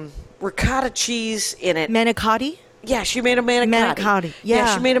ricotta cheese in it. Manicotti? Yeah, she made a manicotti. Manicotti.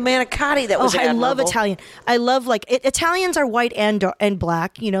 Yeah, she made a manicotti that was admirable. I love Italian. I love Italians are white and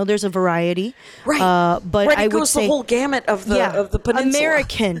black. There's a variety. Right. But right, I would say the whole gamut of the peninsula.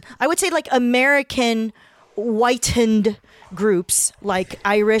 American. I would say like American whitened groups like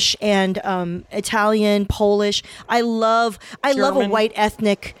Irish and Italian, Polish. I love a white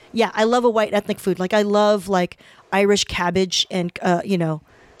ethnic. Yeah, I love a white ethnic food. Like I love like Irish cabbage and right,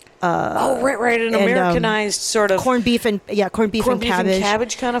 an Americanized sort of corned beef and cabbage. And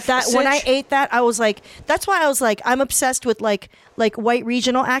cabbage kind of that. When I ate that, I was like, that's why I was like, I'm obsessed with like white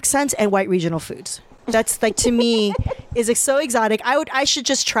regional accents and white regional foods. That's like, to me is so exotic. I should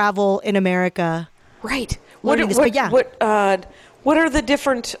just travel in America. Right. What are the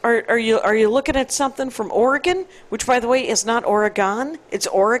different? Are you looking at something from Oregon, which by the way is not Oregon, it's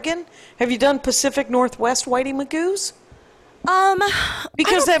Oregon? Have you done Pacific Northwest Whitey Magoos?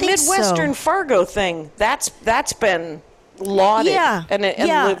 Because that Midwestern Fargo thing, that's been lauded and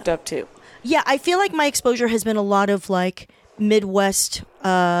lived up to. Yeah, I feel like my exposure has been a lot of like Midwest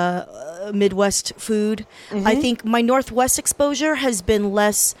food. I think my Northwest exposure has been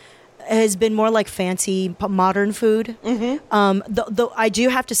less has been more like fancy modern food. Though I do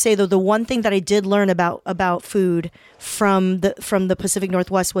have to say though, the one thing that I did learn about food from the Pacific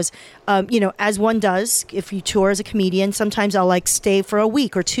Northwest was, as one does, if you tour as a comedian, sometimes I'll like stay for a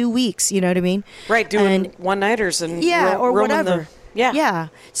week or 2 weeks. You know what I mean? Right, doing one-nighters and or roaming whatever. Yeah.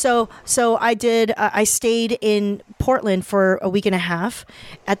 So I did. I stayed in Portland for a week and a half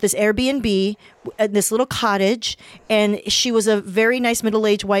at this Airbnb, at this little cottage, and she was a very nice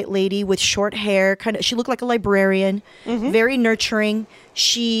middle-aged white lady with short hair. She looked like a librarian. Very nurturing.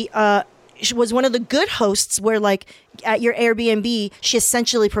 She was one of the good hosts where, like, at your Airbnb, she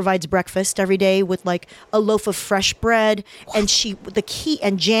essentially provides breakfast every day with like a loaf of fresh bread and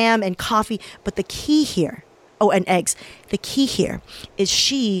and jam and coffee. But the key here. Oh, and eggs. The key here is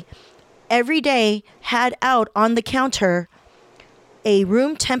she every day had out on the counter a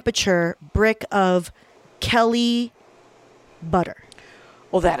room temperature brick of Kelly butter.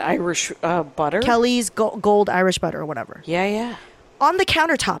 Oh, that Irish butter? Kelly's gold Irish butter or whatever. Yeah. On the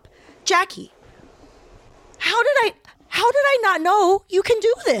countertop. Jackie, how did I not know you can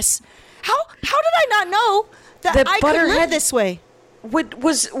do this? How did I not know that I could live this way? What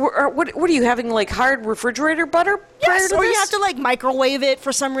are you having, like hard refrigerator butter? Yes, or you have to like microwave it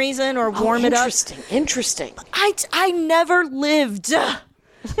for some reason or warm it up. Interesting. I never lived.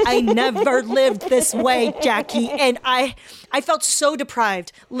 I never lived this way, Jackie, and I felt so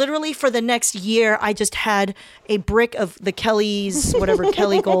deprived. Literally for the next year, I just had a brick of the Kelly's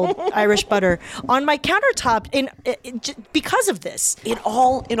Kelly Gold Irish butter on my countertop because of this. In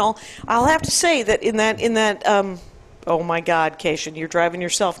all, I'll have to say that in that. Oh my God, Cation, you're driving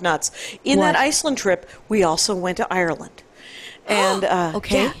yourself nuts. In that Iceland trip, we also went to Ireland. And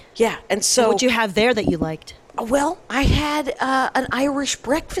okay. Yeah. And so what'd you have there that you liked? Well, I had an Irish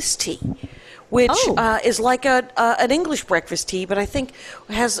breakfast tea, which is like an English breakfast tea, but I think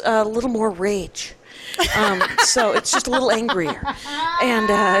has a little more rage. So it's just a little angrier. And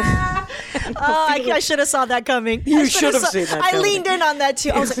I should have saw that coming. You should have seen that coming. I leaned in on that too.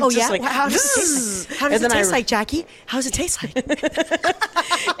 I was like, oh yeah? Like, how does it taste like? How does it taste like, Jackie? How does it taste like?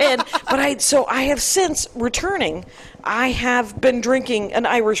 So I have since returning. I have been drinking an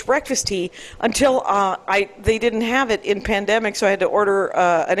Irish breakfast tea until they didn't have it in pandemic, so I had to order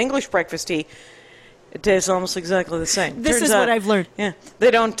an English breakfast tea. It tastes almost exactly the same. This is what I've learned. Yeah,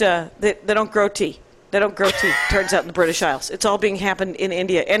 they don't grow tea. They don't grow tea, turns out, in the British Isles. It's all being happened in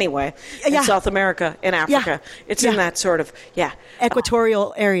India anyway, in South America, in Africa. Yeah. It's in that sort of,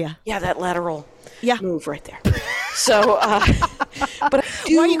 equatorial area. Yeah, that lateral move right there. So, but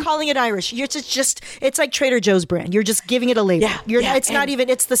why are you calling it Irish? You're it's like Trader Joe's brand. You're just giving it a label.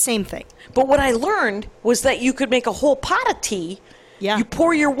 It's the same thing. But what I learned was that you could make a whole pot of tea. Yeah. You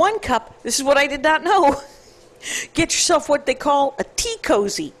pour your 1 cup. This is what I did not know. Get yourself what they call a tea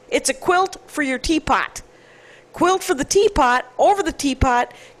cozy. It's a quilt for your teapot. Quilt for the teapot, over the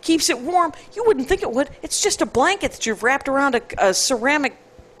teapot, keeps it warm. You wouldn't think it would. It's just a blanket that you've wrapped around a ceramic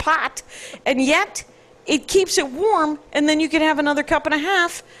pot, and yet it keeps it warm, and then you can have another cup and a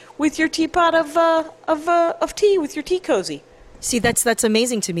half with your teapot of tea, with your tea cozy. See, that's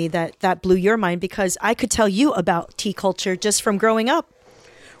amazing to me that blew your mind, because I could tell you about tea culture just from growing up.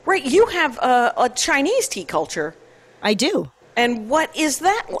 Right, you have a Chinese tea culture. I do. And what is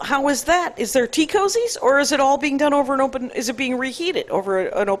that? How is that? Is there tea cozies, or is it all being done over an open? Is it being reheated over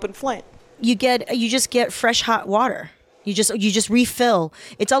an open flame? You just get fresh hot water. You just refill.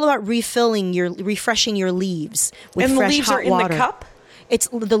 It's all about refreshing your leaves with fresh hot water. And the leaves are in the cup?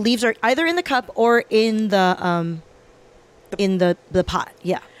 The leaves are either in the cup or in the pot.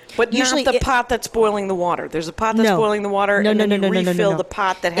 Yeah. But usually not the pot that's boiling the water. There's a pot that's boiling the water, and then you refill the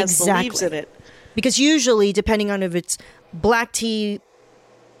pot that has the leaves in it. Because usually, depending on if it's black tea,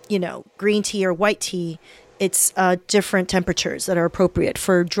 green tea or white tea, it's different temperatures that are appropriate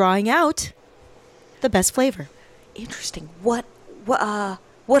for drawing out the best flavor. Interesting. What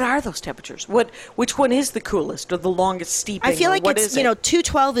are those temperatures? Which one is the coolest or the longest steeping? I feel like it's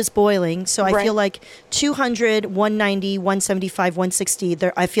 212 is boiling, so I feel like 200, 190, 175, 160.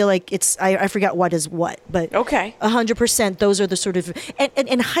 I feel like it's I forgot what is what, but okay, 100%. Those are the sort of and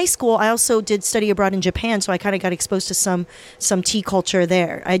in high school I also did study abroad in Japan, so I kind of got exposed to some tea culture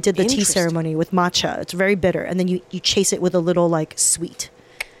there. I did the tea ceremony with matcha. It's very bitter, and then you chase it with a little like sweet.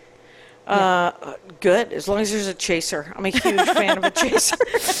 Good, as long as there's a chaser. I'm a huge fan of a chaser.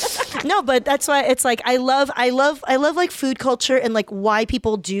 No, but that's why it's like I love like food culture and like why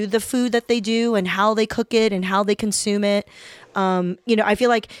people do the food that they do and how they cook it and how they consume it. I feel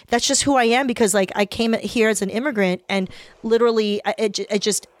like that's just who I am, because like I came here as an immigrant, and literally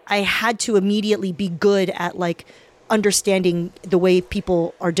I had to immediately be good at like understanding the way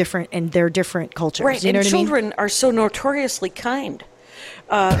people are different and their different cultures. Right, You know and what I mean? children are so notoriously kind.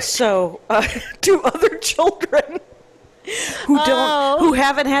 To other children who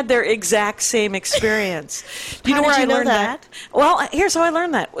haven't had their exact same experience. Do you How know did where you I know learned that? that? Well, here's how I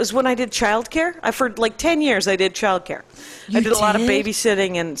learned that. Was when I did childcare. For like 10 years I did childcare. I You did a lot of did?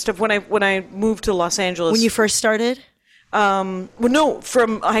 babysitting and stuff when I moved to Los Angeles. When you first started? Well, no,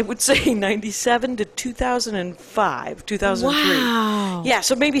 from I would say 97 to 2005, 2003. Wow. Yeah,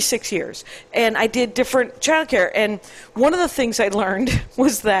 so maybe 6 years. And I did different childcare. And one of the things I learned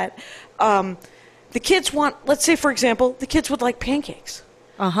was that the kids want, let's say, for example, the kids would like pancakes.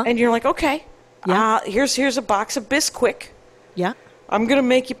 Uh-huh. And you're like, okay, Yeah. here's a box of Bisquick. Yeah. I'm going to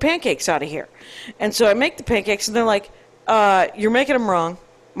make you pancakes out of here. And so I make the pancakes, and they're like, you're making them wrong.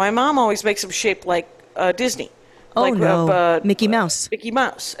 My mom always makes them shaped like Disney. Oh, like, no. Mickey Mouse. Mickey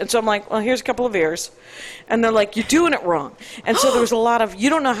Mouse. And so I'm like, well, here's a couple of ears. And they're like, you're doing it wrong. And so there was a lot of, you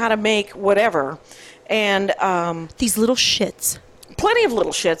don't know how to make whatever. And These little shits. plenty of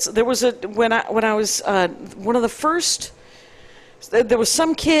little shits. There was when I was one of the first, there was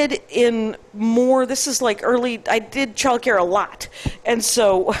some kid in more, this is like early, I did childcare a lot. And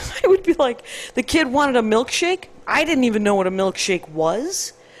so I would be like, the kid wanted a milkshake. I didn't even know what a milkshake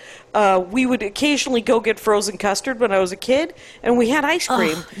was. We would occasionally go get frozen custard when I was a kid, and we had ice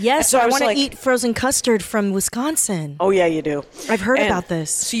cream. Yes, And so I was want to like, eat frozen custard from Wisconsin. Oh yeah, you do. I've heard And about this.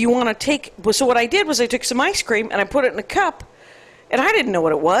 So you want to take? So what I did was I took some ice cream and I put it in a cup, and I didn't know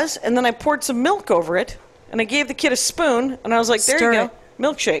what it was, and then I poured some milk over it, and I gave the kid a spoon, and I was like, "There Stir you go, it.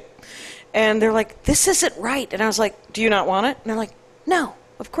 milkshake." And they're like, "This isn't right," and I was like, "Do you not want it?" And they're like, "No,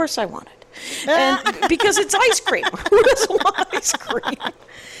 of course I want it." And because it's ice cream. Who doesn't want ice cream?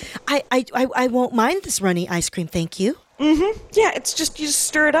 I won't mind this runny ice cream, thank you. Yeah, it's just you just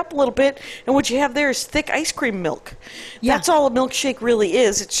stir it up a little bit, and what you have there is thick ice cream milk. Yeah. That's all a milkshake really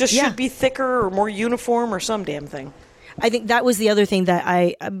is. It just Yeah. should be thicker or more uniform or some damn thing. I think that was the other thing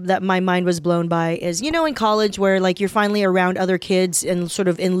that that my mind was blown by is, you know, in college where like you're finally around other kids and sort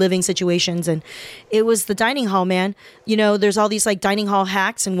of in living situations, and it was the dining hall, man. You know, there's all these like dining hall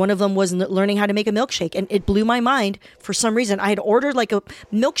hacks, and one of them was learning how to make a milkshake, and it blew my mind for some reason. I had ordered like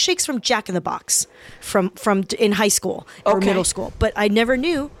milkshakes from Jack in the Box from in high school or Okay. middle school, but I never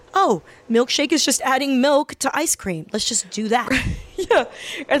knew. Oh, milkshake is just adding milk to ice cream. Let's just do that. Yeah,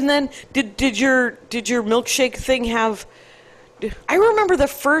 and then did your milkshake thing have? I remember the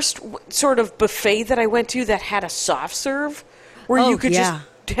first sort of buffet that I went to that had a soft serve, where Oh, you could yeah.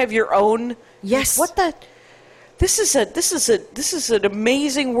 just have your own. Yes. What the? This is an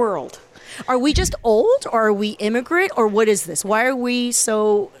amazing world. Are we just old, or are we immigrant, or what is this? Why are we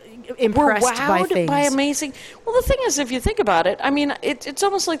so impressed We're by wowed things? by amazing. Well, the thing is, if you think about it, I mean, it's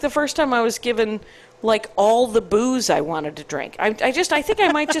almost like the first time I was given like all the booze I wanted to drink. I think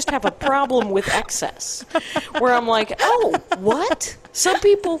I might just have a problem with excess, where I'm like, oh, what? Some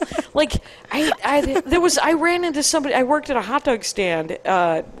people like I ran into somebody. I worked at a hot dog stand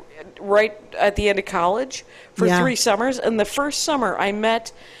right at the end of college for Yeah. 3 summers, and the first summer I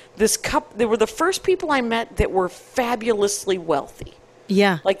met this couple. They were the first people I met that were fabulously wealthy.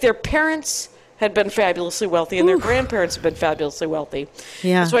 Yeah. Like their parents had been fabulously wealthy, and their grandparents had been fabulously wealthy.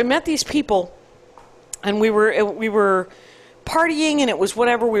 Yeah. So I met these people, and we were partying, and it was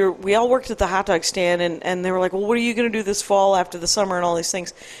whatever. We all worked at the hot dog stand, and they were like, "Well, what are you going to do this fall after the summer and all these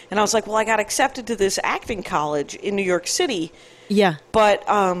things?" And I was like, "Well, I got accepted to this acting college in New York City, Yeah. but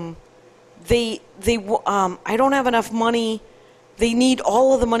I don't have enough money. They need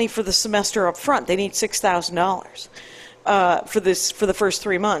all of the money for the semester up front. They need $6,000 for the first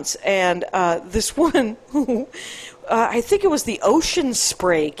 3 months." And this one who I think it was the Ocean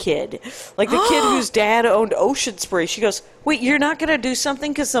Spray kid, like the kid whose dad owned Ocean Spray. She goes, "Wait, you're not going to do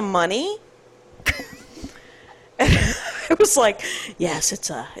something because of money?" And it was like, yes, it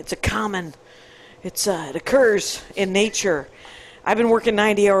occurs in nature. I've been working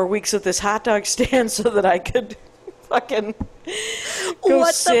 90-hour weeks at this hot dog stand so that I could fucking go What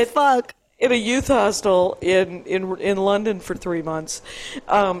the sit fuck? in a youth hostel in London for 3 months.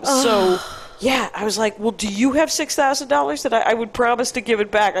 So, yeah, I was like, well, do you have $6,000 that I would promise to give it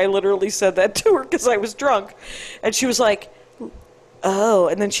back? I literally said that to her because I was drunk. And she was like, oh,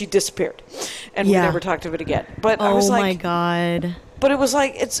 and then she disappeared. And we Yeah. never talked of it again. But I was Oh like, my god. but it was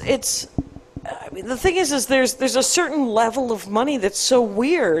like, it's I mean, the thing is there's a certain level of money that's so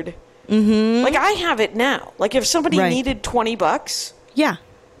weird. Mm-hmm. Like, I have it now. Like, if somebody Right. needed $20, Yeah.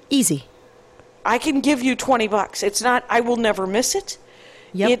 Easy. I can give you $20. It's not, I will never miss it.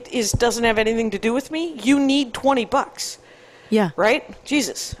 Yep. It doesn't have anything to do with me. You need $20, Yeah. right?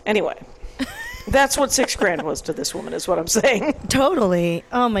 Jesus. Anyway. That's what $6,000 was to this woman, is what I'm saying. Totally.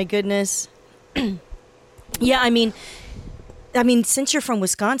 Oh my goodness. Yeah, I mean, since you're from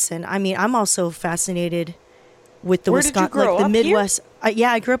Wisconsin, I mean, I'm also fascinated with the Where did you grow the up Midwest.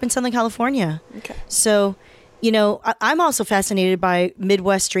 I grew up in Southern California. Okay. So, I'm also fascinated by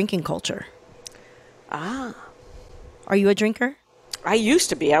Midwest drinking culture. Ah. Are you a drinker? I used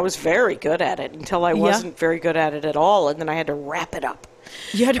to be. I was very good at it until I wasn't very good at it at all, and then I had to wrap it up.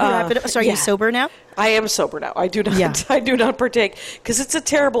 You had to wrap it up. So are you sober now? I am sober now. I do not. Yeah. I do not partake because it's a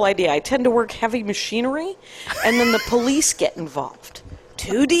terrible idea. I tend to work heavy machinery, and then the police get involved.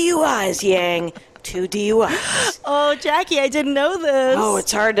 2 DUIs, Yang. 2 DUIs. Oh, Jackie, I didn't know this. Oh,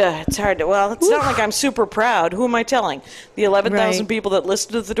 it's hard to. Well, it's not like I'm super proud. Who am I telling? The 11,000 Right. people that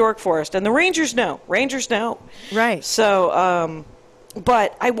listen to the Dork Forest, and the Rangers know. Rangers know. Right. So,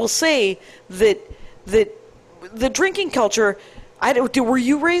 but I will say that the drinking culture. Were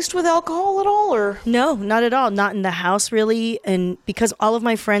you raised with alcohol at all, or? No, not at all. Not in the house, really. And because all of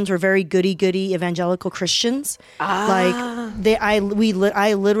my friends were very goody-goody evangelical Christians, I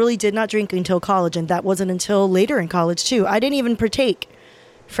literally did not drink until college, and that wasn't until later in college too. I didn't even partake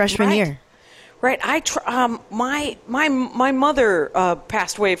freshman year. Right. My mother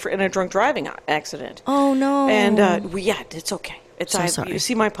passed away in a drunk driving accident. Oh no. And it's okay. It's sorry. You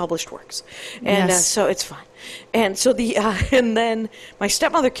see my published works, and Yes. so it's fine. And so and then my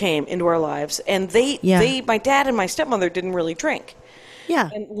stepmother came into our lives, and my dad and my stepmother didn't really drink.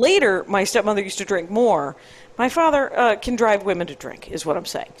 Yeah. And later, my stepmother used to drink more. My father can drive women to drink, is what I'm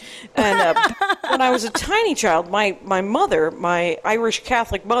saying. And when I was a tiny child, my mother, my Irish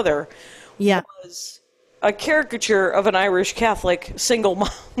Catholic mother, was a caricature of an Irish Catholic single mom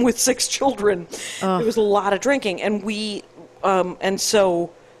with 6 children. There was a lot of drinking, and and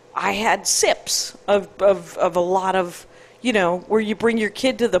so I had sips of a lot of, where you bring your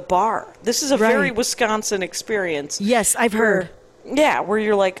kid to the bar. This is a very Wisconsin experience. Yes, I've heard. Yeah, where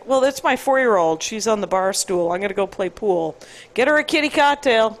you're like, well, that's my 4-year-old. She's on the bar stool. I'm going to go play pool. Get her a kitty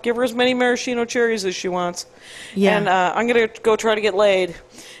cocktail. Give her as many maraschino cherries as she wants. Yeah. And I'm going to go try to get laid.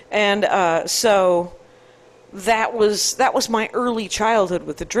 And so that was my early childhood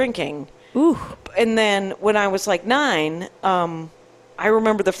with the drinking. Ooh. And then when I was like 9, I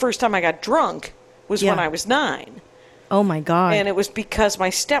remember the first time I got drunk was when I was 9. Oh my God. And it was because my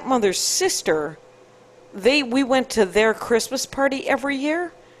stepmother's sister, we went to their Christmas party every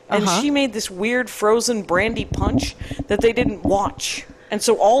year, and she made this weird frozen brandy punch that they didn't watch. And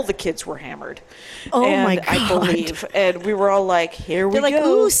so all the kids were hammered. Oh and my God. I believe. And we were all like, here we They're like,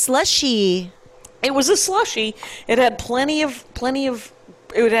 go. ooh, slushy. It was a slushy. It had plenty of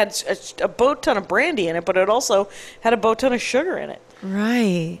it had a boat ton of brandy in it, but it also had a boat ton of sugar in it.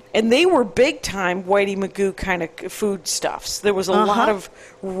 Right. And they were big time Whitey Magoo kind of food stuffs. There was a lot of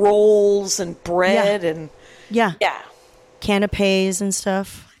rolls and bread and Yeah. yeah. Canapes and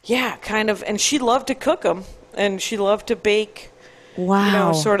stuff. Yeah, kind of. And she loved to cook them, and she loved to bake.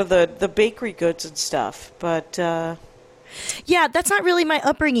 Wow. Sort of the bakery goods and stuff. But yeah, that's not really my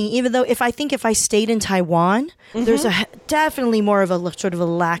upbringing. Even though if I stayed in Taiwan, there's definitely more of a sort of a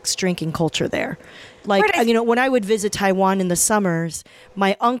lax drinking culture there. Like, when I would visit Taiwan in the summers,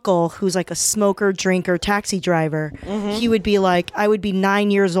 my uncle, who's like a smoker, drinker, taxi driver, he would be like, I would be 9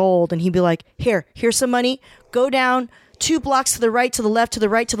 years old, and he'd be like, here's some money. Go down 2 blocks to the right, to the left, to the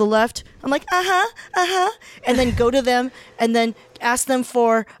right, to the left. I'm like, and then go to them and then ask them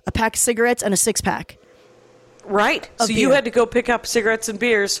for a pack of cigarettes and a 6-pack. right. So you beer. had to go pick up cigarettes and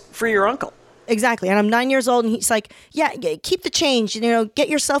beers for your uncle. Exactly. And I'm 9 years old, and he's like, yeah, keep the change. Get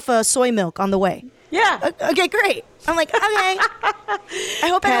yourself a soy milk on the way. Yeah. Okay, great. I'm like, okay. I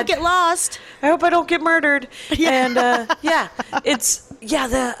hope I don't get lost. I hope I don't get murdered. Yeah. And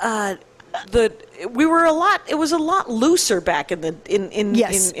we were it was a lot looser back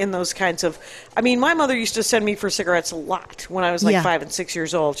in those kinds of. I mean, my mother used to send me for cigarettes a lot when I was like 5 and 6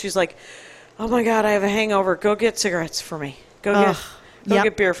 years old. She's like, oh my God, I have a hangover. Go get cigarettes for me. Go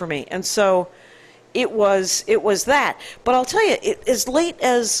get beer for me. And so it was that. But I'll tell you, as late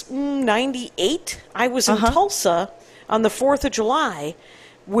as 98, I was in Tulsa on the 4th of July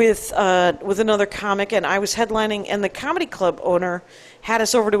with another comic, and I was headlining, and the comedy club owner had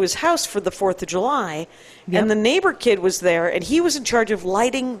us over to his house for the 4th of July, and the neighbor kid was there, and he was in charge of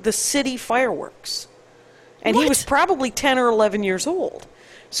lighting the city fireworks. And he was probably 10 or 11 years old.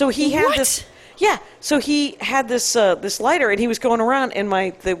 So he had this... Yeah, so he had this lighter, and he was going around, and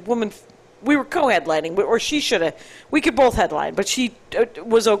the woman we were co-headlining, or she should have. We could both headline, but she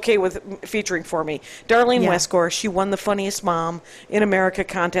was okay with featuring for me. Darlene Westgore, she won the Funniest Mom in America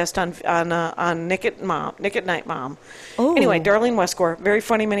contest on Nick at Night Mom. Oh. Anyway, Darlene Westgore, very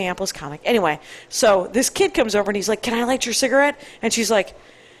funny Minneapolis comic. Anyway, so this kid comes over and he's like, "Can I light your cigarette?" And she's like,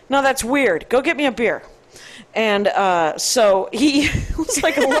 "No, that's weird. Go get me a beer." And so he was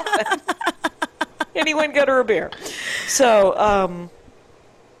like, "I love that." And he went and got her a beer. So.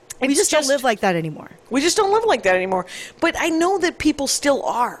 We just don't live like that anymore. We just don't live like that anymore. But I know that people still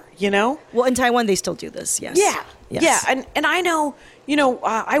are, you know? Well, in Taiwan, they still do this, yes. Yeah. Yes. Yeah. And I know,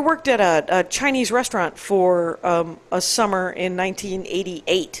 I worked at a Chinese restaurant for a summer in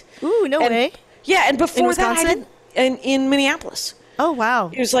 1988. Ooh, no way. Yeah, and before that, I Wisconsin? did in Minneapolis. Oh,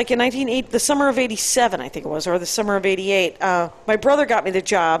 wow. It was like in the summer of 87, I think it was, or the summer of 88. My brother got me the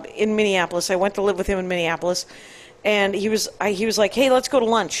job in Minneapolis. I went to live with him in Minneapolis. And he was like, "Hey, let's go to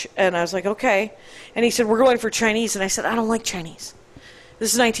lunch." And I was like, "Okay." And he said, "We're going for Chinese." And I said, "I don't like Chinese."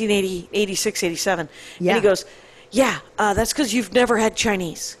 This is 1980, 86, 87. Yeah. And he goes, "Yeah, that's because you've never had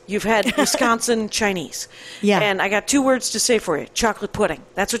Chinese. You've had Wisconsin Chinese." Yeah. And I got 2 words to say for you: chocolate pudding.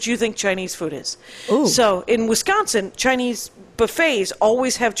 That's what you think Chinese food is. Ooh. So in Wisconsin, Chinese buffets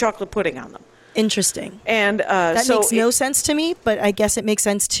always have chocolate pudding on them. Interesting. And That makes no sense to me, but I guess it makes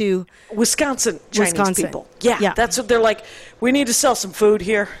sense to Wisconsin Chinese Wisconsin. people. Yeah, that's what they're like. We need to sell some food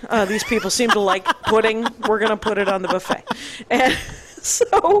here. These people seem to like pudding. We're going to put it on the buffet. And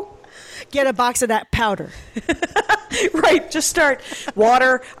so... get a box of that powder. Right, just start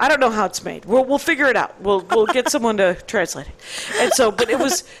water. I don't know how it's made. We'll figure it out. We'll get someone to translate it. And so, but it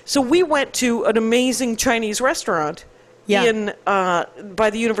was... So we went to an amazing Chinese restaurant in by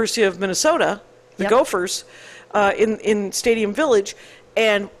the University of Minnesota, the Gophers, in Stadium Village,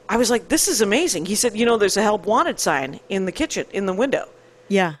 and I was like, "This is amazing." He said, "There's a help wanted sign in the kitchen, in the window."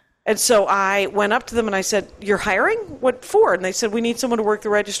 Yeah. And so I went up to them and I said, "You're hiring? What for?" And they said, "We need someone to work the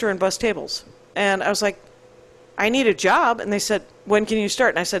register and bus tables." And I was like, "I need a job." And they said, "When can you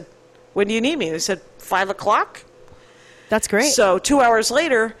start?" And I said, "When do you need me?" They said, 5 o'clock. That's great. So 2 hours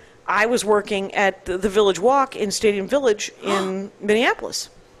later, I was working at the Village Walk in Stadium Village in Minneapolis.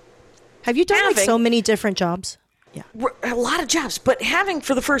 Have you done so many different jobs? Yeah. A lot of jobs, but having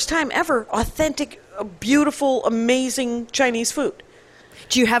for the first time ever authentic, beautiful, amazing Chinese food.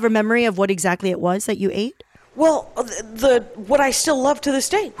 Do you have a memory of what exactly it was that you ate? Well, what I still love to this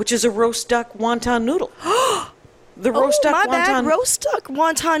day, which is a roast duck wonton noodle. The roast duck wonton. Bad. Roast duck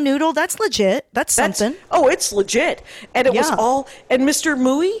wonton noodle. That's legit. That's something. Oh, it's legit. And it was all. And Mr.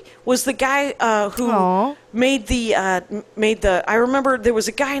 Mui was the guy who made the. I remember there was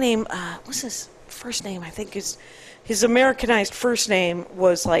a guy named. What's his first name? I think his Americanized first name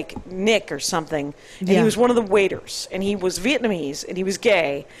was like Nick or something. And he was one of the waiters. And he was Vietnamese. And he was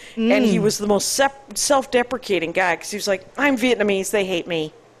gay. And he was the most self-deprecating guy because he was like, "I'm Vietnamese. They hate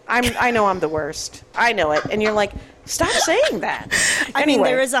me. I know I'm the worst. I know it." And you're like, stop saying that. I mean,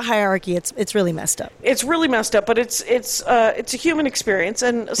 there is a hierarchy. It's really messed up. It's really messed up, but it's a human experience,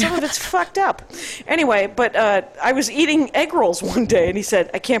 and some of it's fucked up. Anyway, but I was eating egg rolls one day, and he said,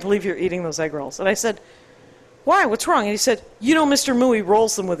 "I can't believe you're eating those egg rolls." And I said, "Why? What's wrong?" And he said, Mr. Mui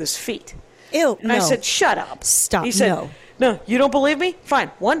rolls them with his feet." Ew, and I said, "Shut up. Stop, He said, no, you don't believe me?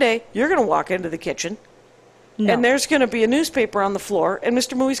 Fine. One day, you're going to walk into the kitchen, and there's going to be a newspaper on the floor, and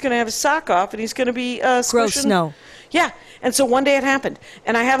Mr. Mui's going to have his sock off, and he's going to be gross. No. Yeah, and so one day it happened,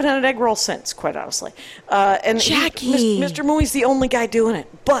 and I haven't had an egg roll since, quite honestly. And Jackie, Mr. Mui's the only guy doing it,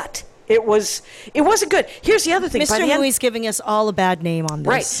 but it wasn't good. Here's the other thing. Mr. Mui's giving us all a bad name on this.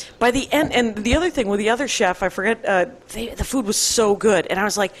 Right. By the end, and the other thing with the other chef, I forget. The food was so good, and I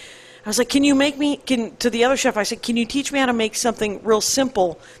was like, "Can you make me?" To the other chef, I said, "Can you teach me how to make something real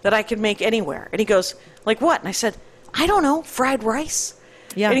simple that I can make anywhere?" And he goes, "Like what?" And I said, "I don't know, fried rice."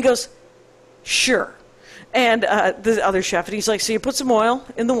 Yeah. And he goes, "Sure." And the other chef, and he's like, "So you put some oil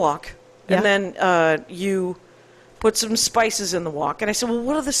in the wok, and then you put some spices in the wok." And I said, "Well,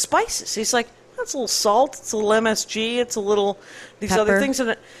 what are the spices?" He's like, "That's a little salt, it's a little MSG, it's a little these other things,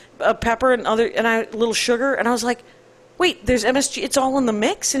 and pepper and a little sugar." And I was like, "Wait, there's MSG, it's all in the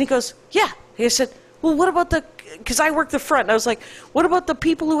mix?" And he goes, "Yeah." He said, "Well, what about because I work the front." And I was like, "What about the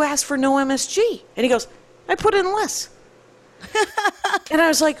people who ask for no MSG?" And he goes, "I put in less." And I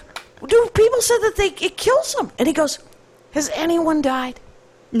was like, "Dude, people said that it kills them." And he goes, "Has anyone died?"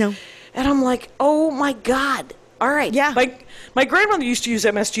 No. And I'm like, "Oh my God. All right." Yeah. My grandmother used to use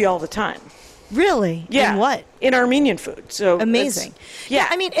MSG all the time. Really? Yeah. In what? In Armenian food. So amazing. Yeah.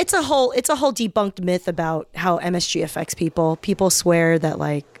 I mean, it's a whole debunked myth about how MSG affects people. People swear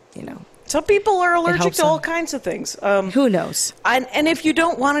that, some people are allergic to all kinds of things. Who knows? And if you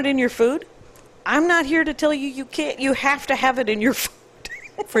don't want it in your food, I'm not here to tell you you can't. You have to have it in your food.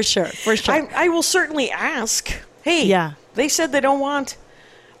 For sure. I will certainly ask. Hey, Yeah. they said they don't want.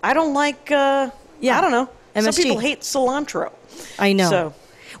 I don't like. I don't know. MSG. Some people hate cilantro. I know. So,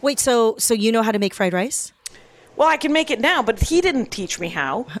 Wait, so you know how to make fried rice? well, I can make it now, but he didn't teach me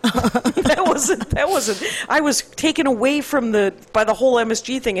how. That wasn't. I was taken away from by the whole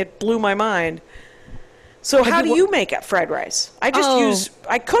MSG thing. It blew my mind. So how do you make fried rice? I just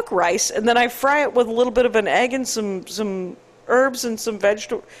I cook rice and then I fry it with a little bit of an egg and some herbs and some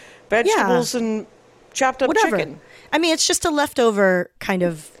vegetables and chopped up Whatever. chicken. I mean, it's just a leftover kind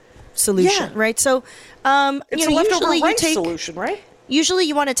of solution, Yeah. right? So, It's a leftover usually rice solution, right? Usually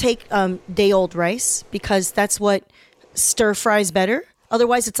you want to take day-old rice because that's what stir fries better.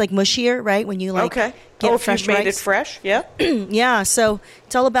 Otherwise, it's like mushier, right? When you Okay. get If fresh you've made rice. it fresh, yeah. Yeah, so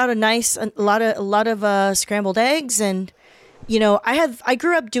it's all about a lot of scrambled eggs, and I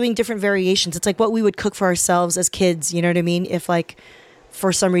grew up doing different variations. It's like what we would cook for ourselves as kids. You know what I mean? If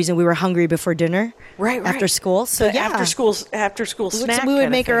for some reason we were hungry before dinner, Right. after school. So The after school snack. we would kinda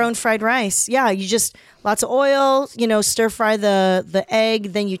make our thing. own fried rice. Yeah, you just lots of oil, stir fry the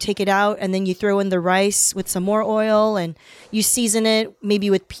egg, then you take it out and then you throw in the rice with some more oil and you season it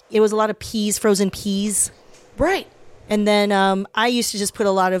maybe it was a lot of peas, frozen peas. Right. And then I used to just put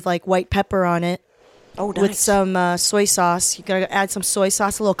a lot of white pepper on it Oh, nice. with some soy sauce. You gotta add some soy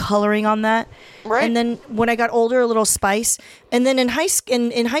sauce, a little coloring on that. Right. And then when I got older, a little spice. And then in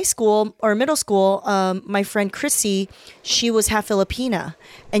high school or middle school, my friend Chrissy, she was half Filipina,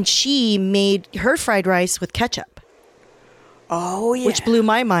 and she made her fried rice with ketchup, Oh, yeah. which blew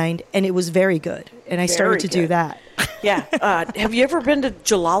my mind, and it was very good. And I started Very to do good. that. Yeah. Have you ever been to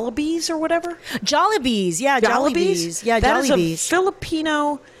Jollibee's or whatever? Jollibees, yeah, Jollibees, yeah, That is a Jollibees.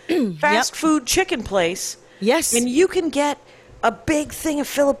 Filipino fast food chicken place. Yes, And you can get a big thing of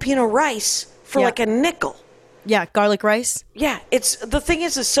Filipino rice for Yeah. like a nickel. yeah, garlic rice. Yeah, it's the thing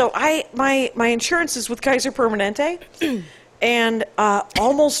is so my insurance is with Kaiser Permanente, and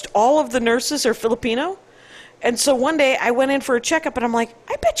almost all of the nurses are Filipino, and so one day I went in for a checkup and I'm like,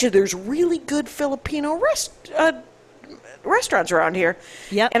 I bet you there's really good Filipino restaurants around here.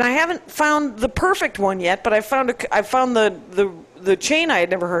 Yep. And I haven't found the perfect one yet, but I found the chain I had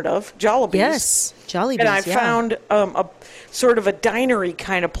never heard of, Jollibee's. Yes, Jollibees. And I yeah. found a sort of a dinery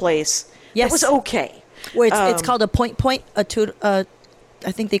kind of place. Yes. It was okay. Where it's called a point,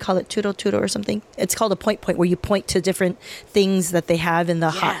 I think they call it tudo or something. It's called a point, where you point to different things that they have in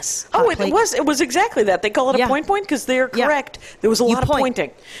the Yes. hot It plate. was exactly that. They call it Yeah. a point because they're Yeah. correct. There was a You lot of point.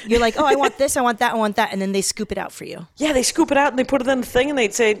 pointing. You're like, oh, I want this, I want that, I want that, and then they scoop it out for you. Yeah, they scoop it out and they put it in the thing and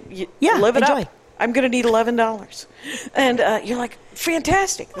they'd say, Yeah, live it enjoy. up. I'm going to need $11. And you're like,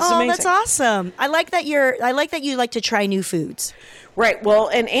 fantastic. This is Oh, amazing. that's awesome. I like that you like to try new foods. Right. Well,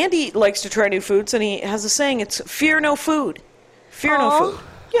 and Andy likes to try new foods and he has a saying, it's fear no food. Fear no Oh, food.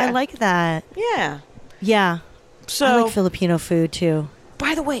 Yeah. I like that. Yeah. Yeah. So, I like Filipino food too.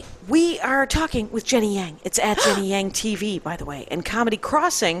 by the way, we are talking with Jenny Yang. It's at Jenny Yang TV, by the way. And Comedy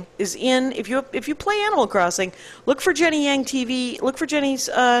Crossing is in. If you play Animal Crossing, look for Jenny Yang TV. Look for Jenny's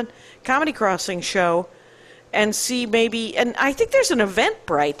Comedy Crossing show, and see maybe. And I think there's an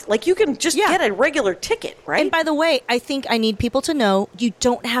Eventbrite. Like you can just Yeah. get a regular ticket, right? And by the way, I think I need people to know you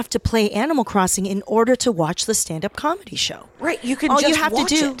don't have to play Animal Crossing in order to watch the stand-up comedy show. right. You can all just you have watch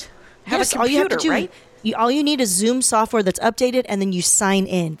to do, it. Have yes, a computer, all you have to do, right? all you need is Zoom software that's updated, and then you sign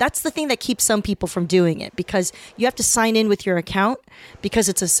in. That's the thing that keeps some people from doing it, because you have to sign in with your account because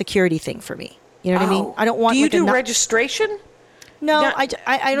it's a security thing for me. You know what I mean? I don't want. Do you like, a do not- registration? No, Yeah.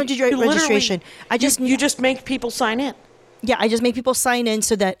 I don't do You literally- registration. I just you just make people sign in. yeah, I just make people sign in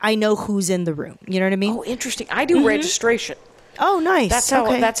so that I know who's in the room. You know what I mean? Oh, interesting. I do registration. Oh, nice. That's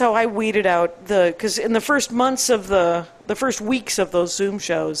how I weeded out because in the first months of the first weeks of those Zoom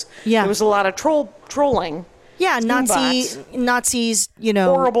shows, Yeah. there was a lot of trolling, yeah, bots. Nazis.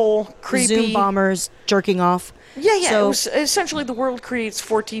 horrible, creepy Zoom bombers jerking off. Yeah. So, It was essentially the world creates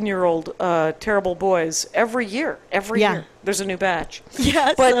 14-year-old terrible boys every year. Every Yeah. year there's a new batch.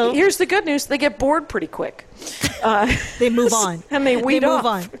 Yeah, but so- here's the good news: they get bored pretty quick. they move on. And they weed move off.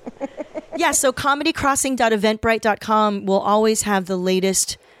 on. Yeah, so comedycrossing.eventbrite.com will always have the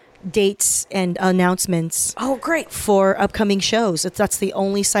latest dates and announcements Oh, great! for upcoming shows. That's the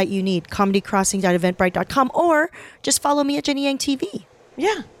only site you need, comedycrossing.eventbrite.com, or just follow me at Jenny Yang TV.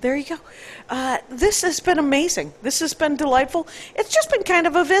 Yeah, there you go. This has been amazing. This has been delightful. It's just been kind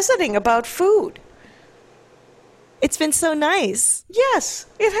of a visiting about food. It's been so nice. Yes,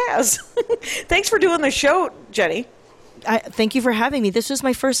 it has. Thanks for doing the show, Jenny. Thank you for having me. This was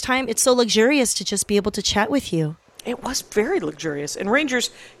my first time. It's so luxurious to just be able to chat with you. It was very luxurious. And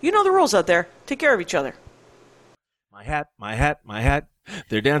Rangers, you know the rules out there. Take care of each other. My hat, my hat, my hat.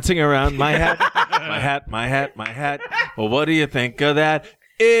 They're dancing around my hat. My hat, my hat, my hat. Well, what do you think of that?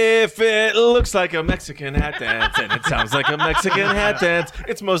 If it looks like a Mexican hat dance and it sounds like a Mexican hat dance,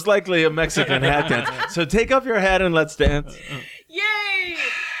 it's most likely a Mexican hat dance. So take off your hat and let's dance. Yay!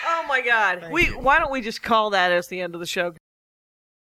 Oh my God. Why don't we just call that as the end of the show?